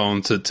buffer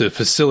zone to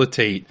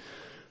facilitate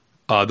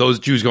those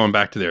Jews going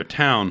back to their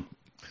town.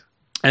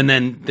 And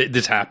then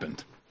this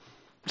happened.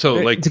 So,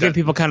 like, to give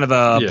people kind of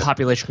a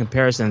population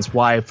comparison, it's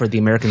why for the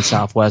American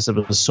Southwest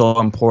it was so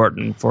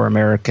important for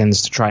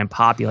Americans to try and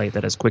populate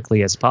that as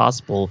quickly as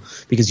possible,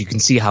 because you can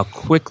see how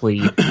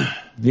quickly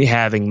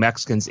having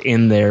Mexicans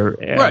in there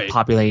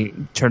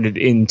populate turned it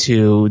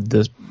into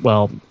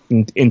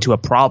into a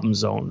problem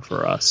zone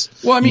for us.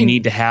 Well, I mean, you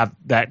need to have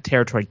that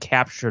territory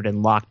captured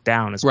and locked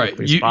down as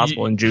quickly as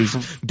possible, and Jews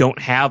don't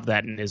have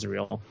that in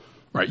Israel.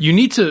 Right. You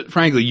need to,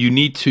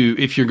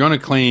 if you're going to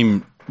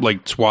claim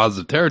like swaths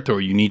of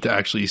territory, you need to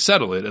actually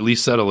settle it, at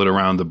least settle it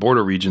around the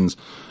border regions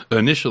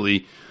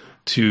initially,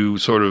 to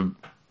sort of,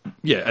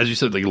 as you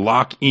said, like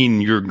lock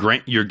in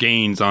your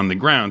gains on the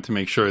ground to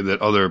make sure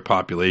that other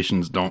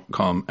populations don't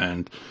come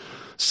and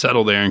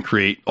settle there and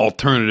create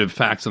alternative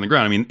facts on the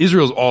ground. I mean,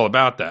 Israel's all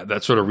about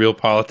that sort of real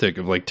politic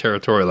of like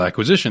territorial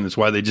acquisition. That's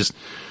why they just,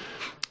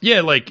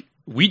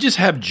 we just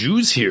have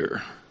Jews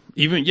here.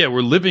 Even,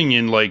 we're living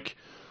in like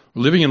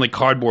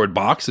cardboard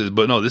boxes,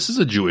 but no, this is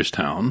a Jewish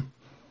town.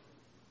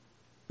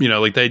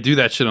 Like they do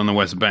that shit on the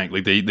West Bank.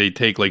 Like they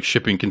take like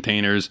shipping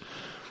containers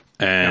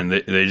and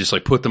they just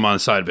like put them on the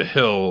side of a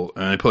hill,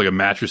 and they put like a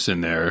mattress in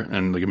there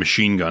and like a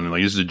machine gun, and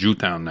like this is a Jew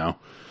town now.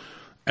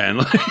 And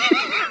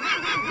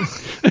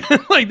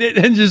like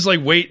and just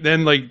like wait,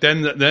 then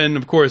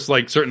of course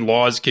like certain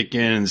laws kick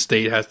in and the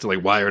state has to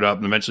like wire it up,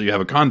 and eventually you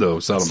have a condo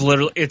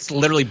settlement. It's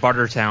literally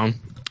barter town.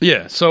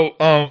 Yeah. So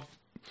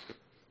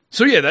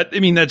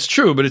that's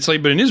true, but it's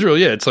like, but in Israel,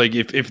 it's like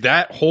if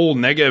that whole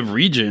Negev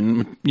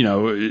region,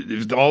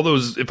 if all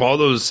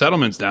those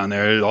settlements down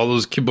there, all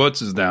those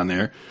kibbutzes down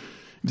there,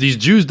 if these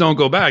Jews don't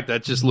go back,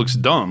 that just looks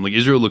dumb. Like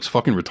Israel looks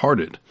fucking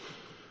retarded,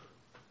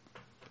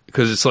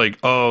 because it's like,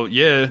 oh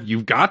yeah,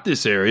 you've got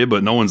this area,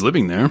 but no one's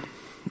living there,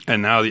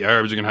 and now the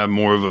Arabs are gonna have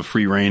more of a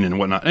free reign and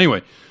whatnot.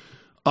 Anyway,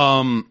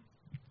 but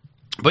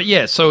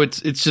so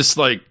it's just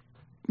like.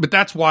 But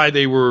that's why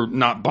they were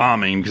not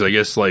bombing, because I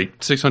guess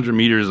like 600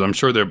 meters, I'm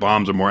sure their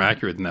bombs are more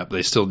accurate than that, but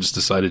they still just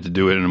decided to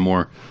do it in a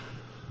more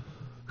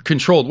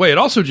controlled way. It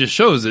also just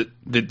shows that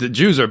the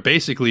Jews are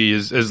basically,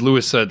 as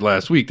Lewis said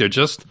last week, they're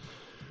just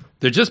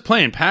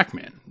playing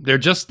Pac-Man. They're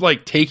just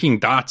like taking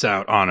dots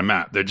out on a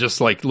map. They're just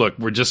like, look,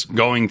 we're just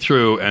going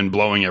through and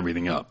blowing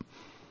everything up.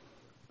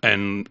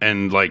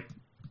 And like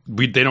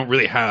they don't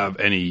really have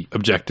any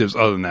objectives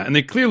other than that. And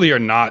they clearly are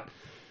not.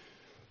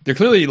 They're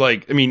clearly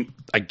like, I mean,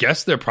 I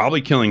guess they're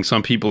probably killing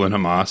some people in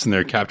Hamas and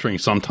they're capturing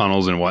some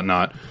tunnels and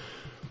whatnot.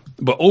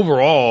 But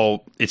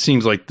overall, it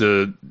seems like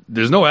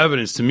there's no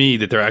evidence to me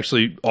that they're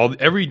actually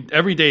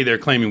every day they're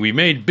claiming we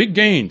made big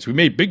gains. We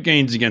made big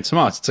gains against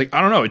Hamas. It's like,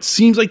 I don't know. It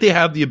seems like they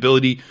have the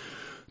ability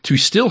to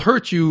still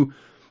hurt you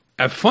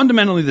at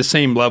fundamentally the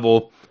same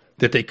level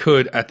that they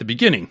could at the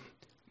beginning.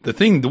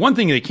 The one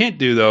thing they can't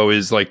do though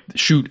is like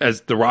shoot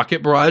as the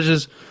rocket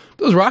barrages.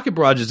 those rocket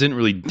barrages didn't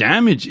really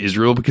damage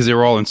Israel because they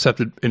were all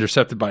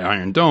intercepted by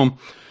Iron Dome.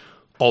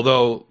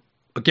 Although,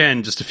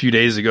 again, just a few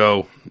days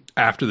ago,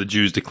 after the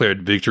Jews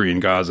declared victory in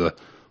Gaza,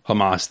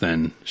 Hamas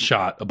then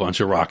shot a bunch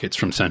of rockets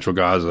from central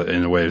Gaza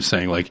in a way of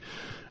saying, like,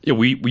 yeah,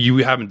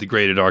 we haven't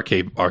degraded our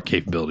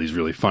capabilities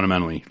really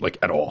fundamentally, like,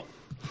 at all.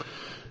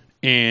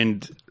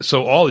 And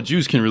so all the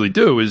Jews can really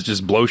do is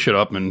just blow shit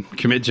up and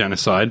commit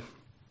genocide.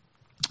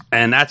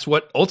 And that's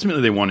what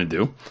ultimately they want to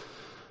do.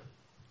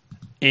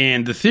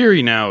 And the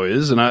theory now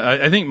is, and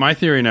I think my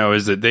theory now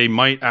is that they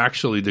might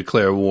actually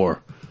declare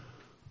war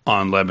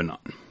on Lebanon.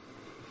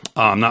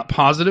 I'm not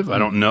positive. I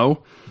don't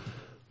know.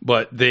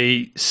 But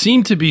they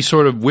seem to be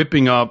sort of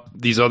whipping up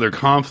these other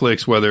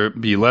conflicts, whether it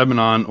be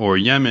Lebanon or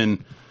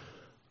Yemen.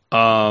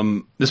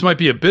 This might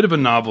be a bit of a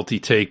novelty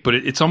take, but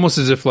it's almost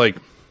as if, like,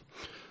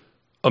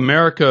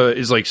 America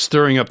is, like,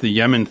 stirring up the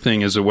Yemen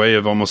thing as a way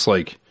of almost,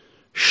 like,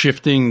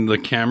 shifting the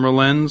camera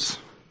lens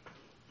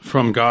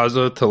from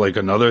Gaza to, like,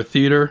 another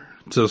theater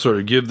to sort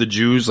of give the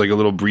Jews, like, a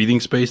little breathing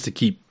space to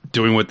keep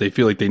doing what they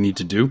feel like they need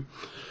to do.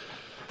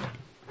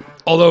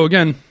 Although,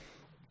 again,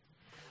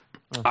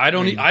 I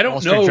don't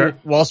know.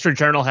 Wall Street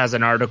Journal has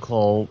an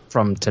article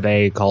from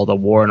today called "A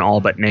War in All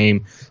But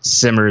Name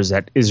Simmers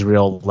at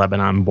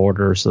Israel-Lebanon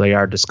Border." So they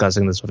are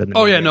discussing this within the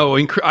media. Yeah, no.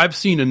 I've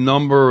seen a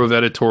number of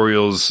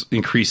editorials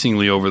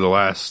increasingly over the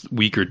last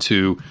week or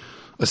two,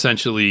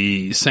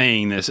 essentially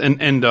saying this,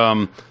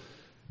 and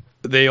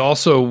they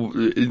also,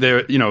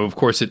 of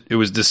course, it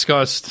was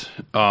discussed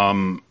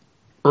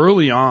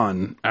early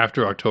on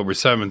after October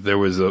 7th. There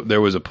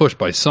was a push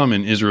by some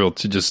in Israel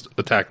to just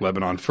attack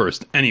Lebanon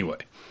first, anyway.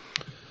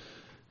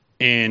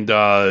 And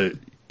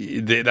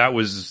that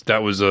was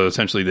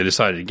essentially, they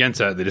decided against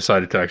that. They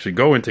decided to actually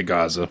go into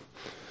Gaza.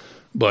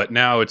 But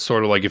now it's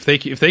sort of like if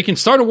they can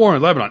start a war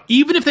in Lebanon,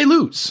 even if they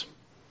lose,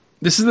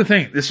 this is the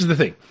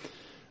thing.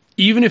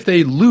 Even if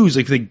they lose,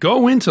 like if they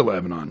go into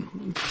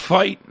Lebanon,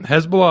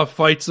 Hezbollah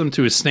fights them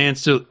to a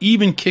standstill,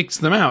 even kicks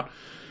them out.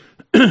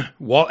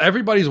 While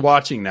everybody's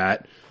watching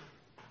that,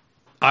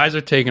 eyes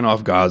are taken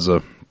off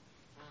Gaza.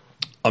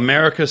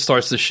 America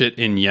starts the shit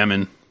in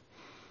Yemen.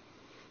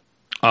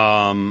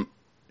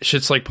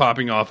 Shit's like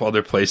popping off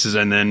other places,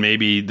 and then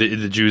maybe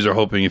the Jews are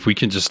hoping if we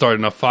can just start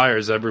enough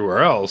fires everywhere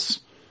else,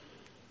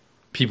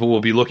 people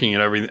will be looking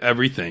at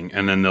everything,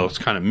 and then they'll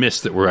kind of miss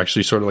that we're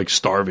actually sort of like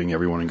starving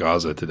everyone in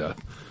Gaza to death.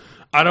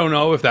 I don't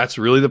know if that's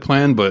really the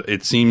plan, but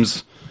it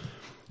seems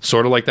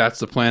sort of like that's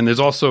the plan. There's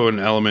also an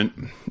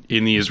element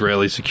in the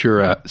Israeli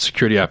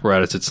security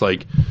apparatus. It's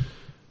like,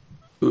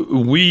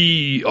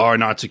 we are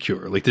not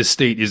secure. Like, this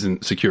state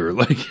isn't secure.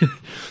 Like,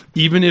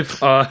 even if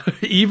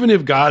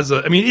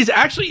Gaza, I mean, it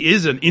actually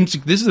is this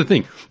is the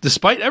thing.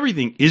 Despite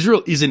everything,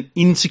 Israel is an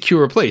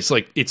insecure place.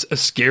 Like, it's a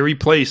scary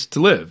place to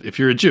live if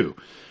you're a Jew.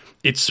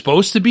 It's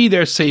supposed to be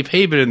their safe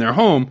haven and their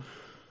home,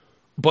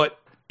 but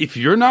if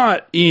you're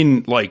not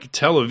in, like,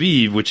 Tel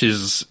Aviv, which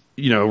is,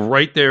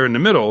 right there in the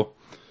middle,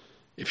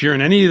 if you're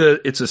in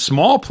it's a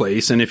small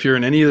place, and if you're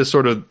in any of the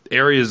sort of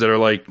areas that are,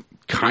 like,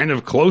 kind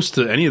of close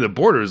to any of the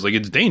borders, like,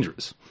 it's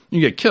dangerous. You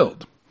get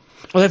killed.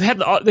 Well,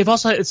 they've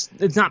also, it's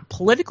not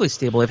politically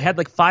stable. They've had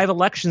like 5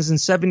 elections in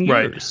 7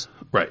 years.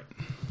 Right.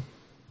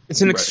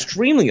 It's an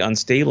extremely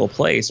unstable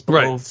place,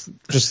 both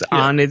just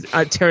on it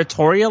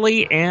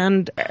territorially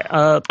and.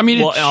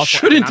 It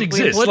shouldn't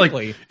exist.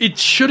 Like, it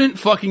shouldn't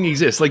fucking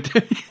exist. Like,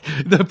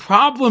 the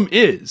problem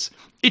is,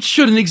 it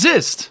shouldn't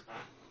exist.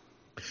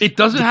 It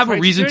doesn't have a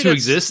reason to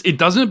exist. It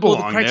doesn't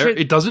belong there.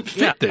 It doesn't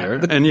fit there.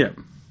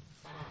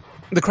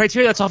 The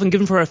criteria that's often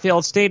given for a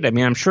failed state, I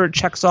mean, I'm sure it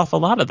checks off a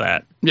lot of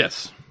that.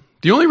 Yes.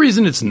 The only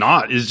reason it's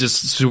not is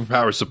just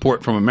superpower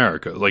support from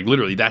America. Like,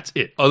 literally, that's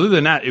it. Other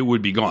than that, it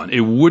would be gone.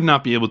 It would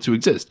not be able to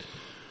exist.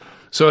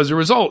 So as a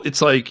result,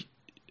 it's like,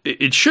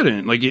 it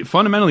shouldn't. Like,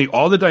 fundamentally,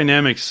 all the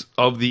dynamics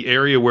of the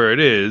area where it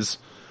is,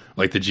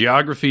 like the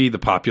geography, the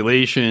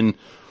population,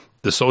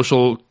 the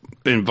social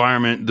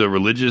environment, the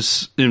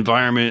religious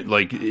environment,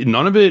 like,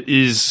 none of it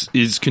is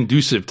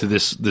conducive to the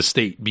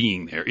state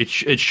being there. It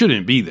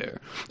shouldn't be there.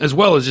 As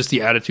well as just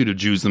the attitude of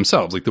Jews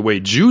themselves, like the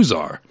way Jews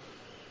are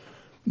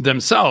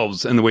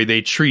themselves and the way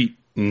they treat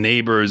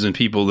neighbors and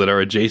people that are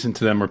adjacent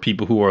to them or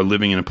people who are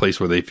living in a place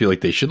where they feel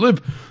like they should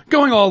live,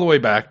 going all the way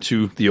back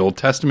to the Old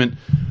Testament.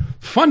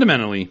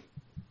 Fundamentally,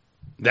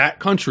 that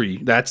country,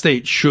 that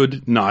state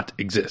should not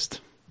exist.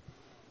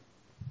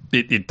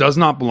 It does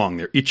not belong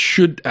there. It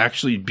should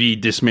actually be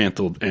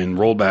dismantled and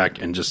roll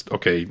back and just,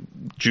 okay,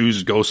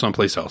 Jews go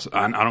someplace else.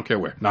 I don't care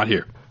where. Not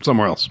here.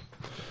 Somewhere else.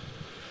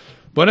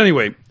 But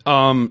anyway,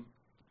 we're going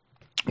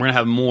to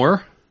have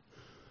more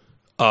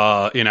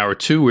in hour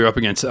 2. We're up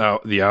against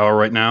the hour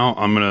right now.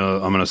 I'm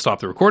gonna stop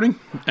the recording.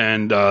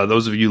 And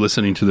those of you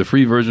listening to the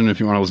free version, if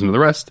you want to listen to the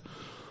rest,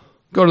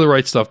 go to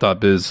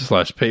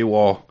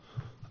therightstuff.biz/paywall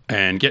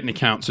and get an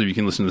account so you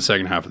can listen to the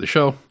second half of the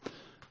show.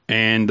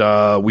 And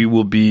we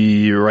will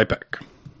be right back.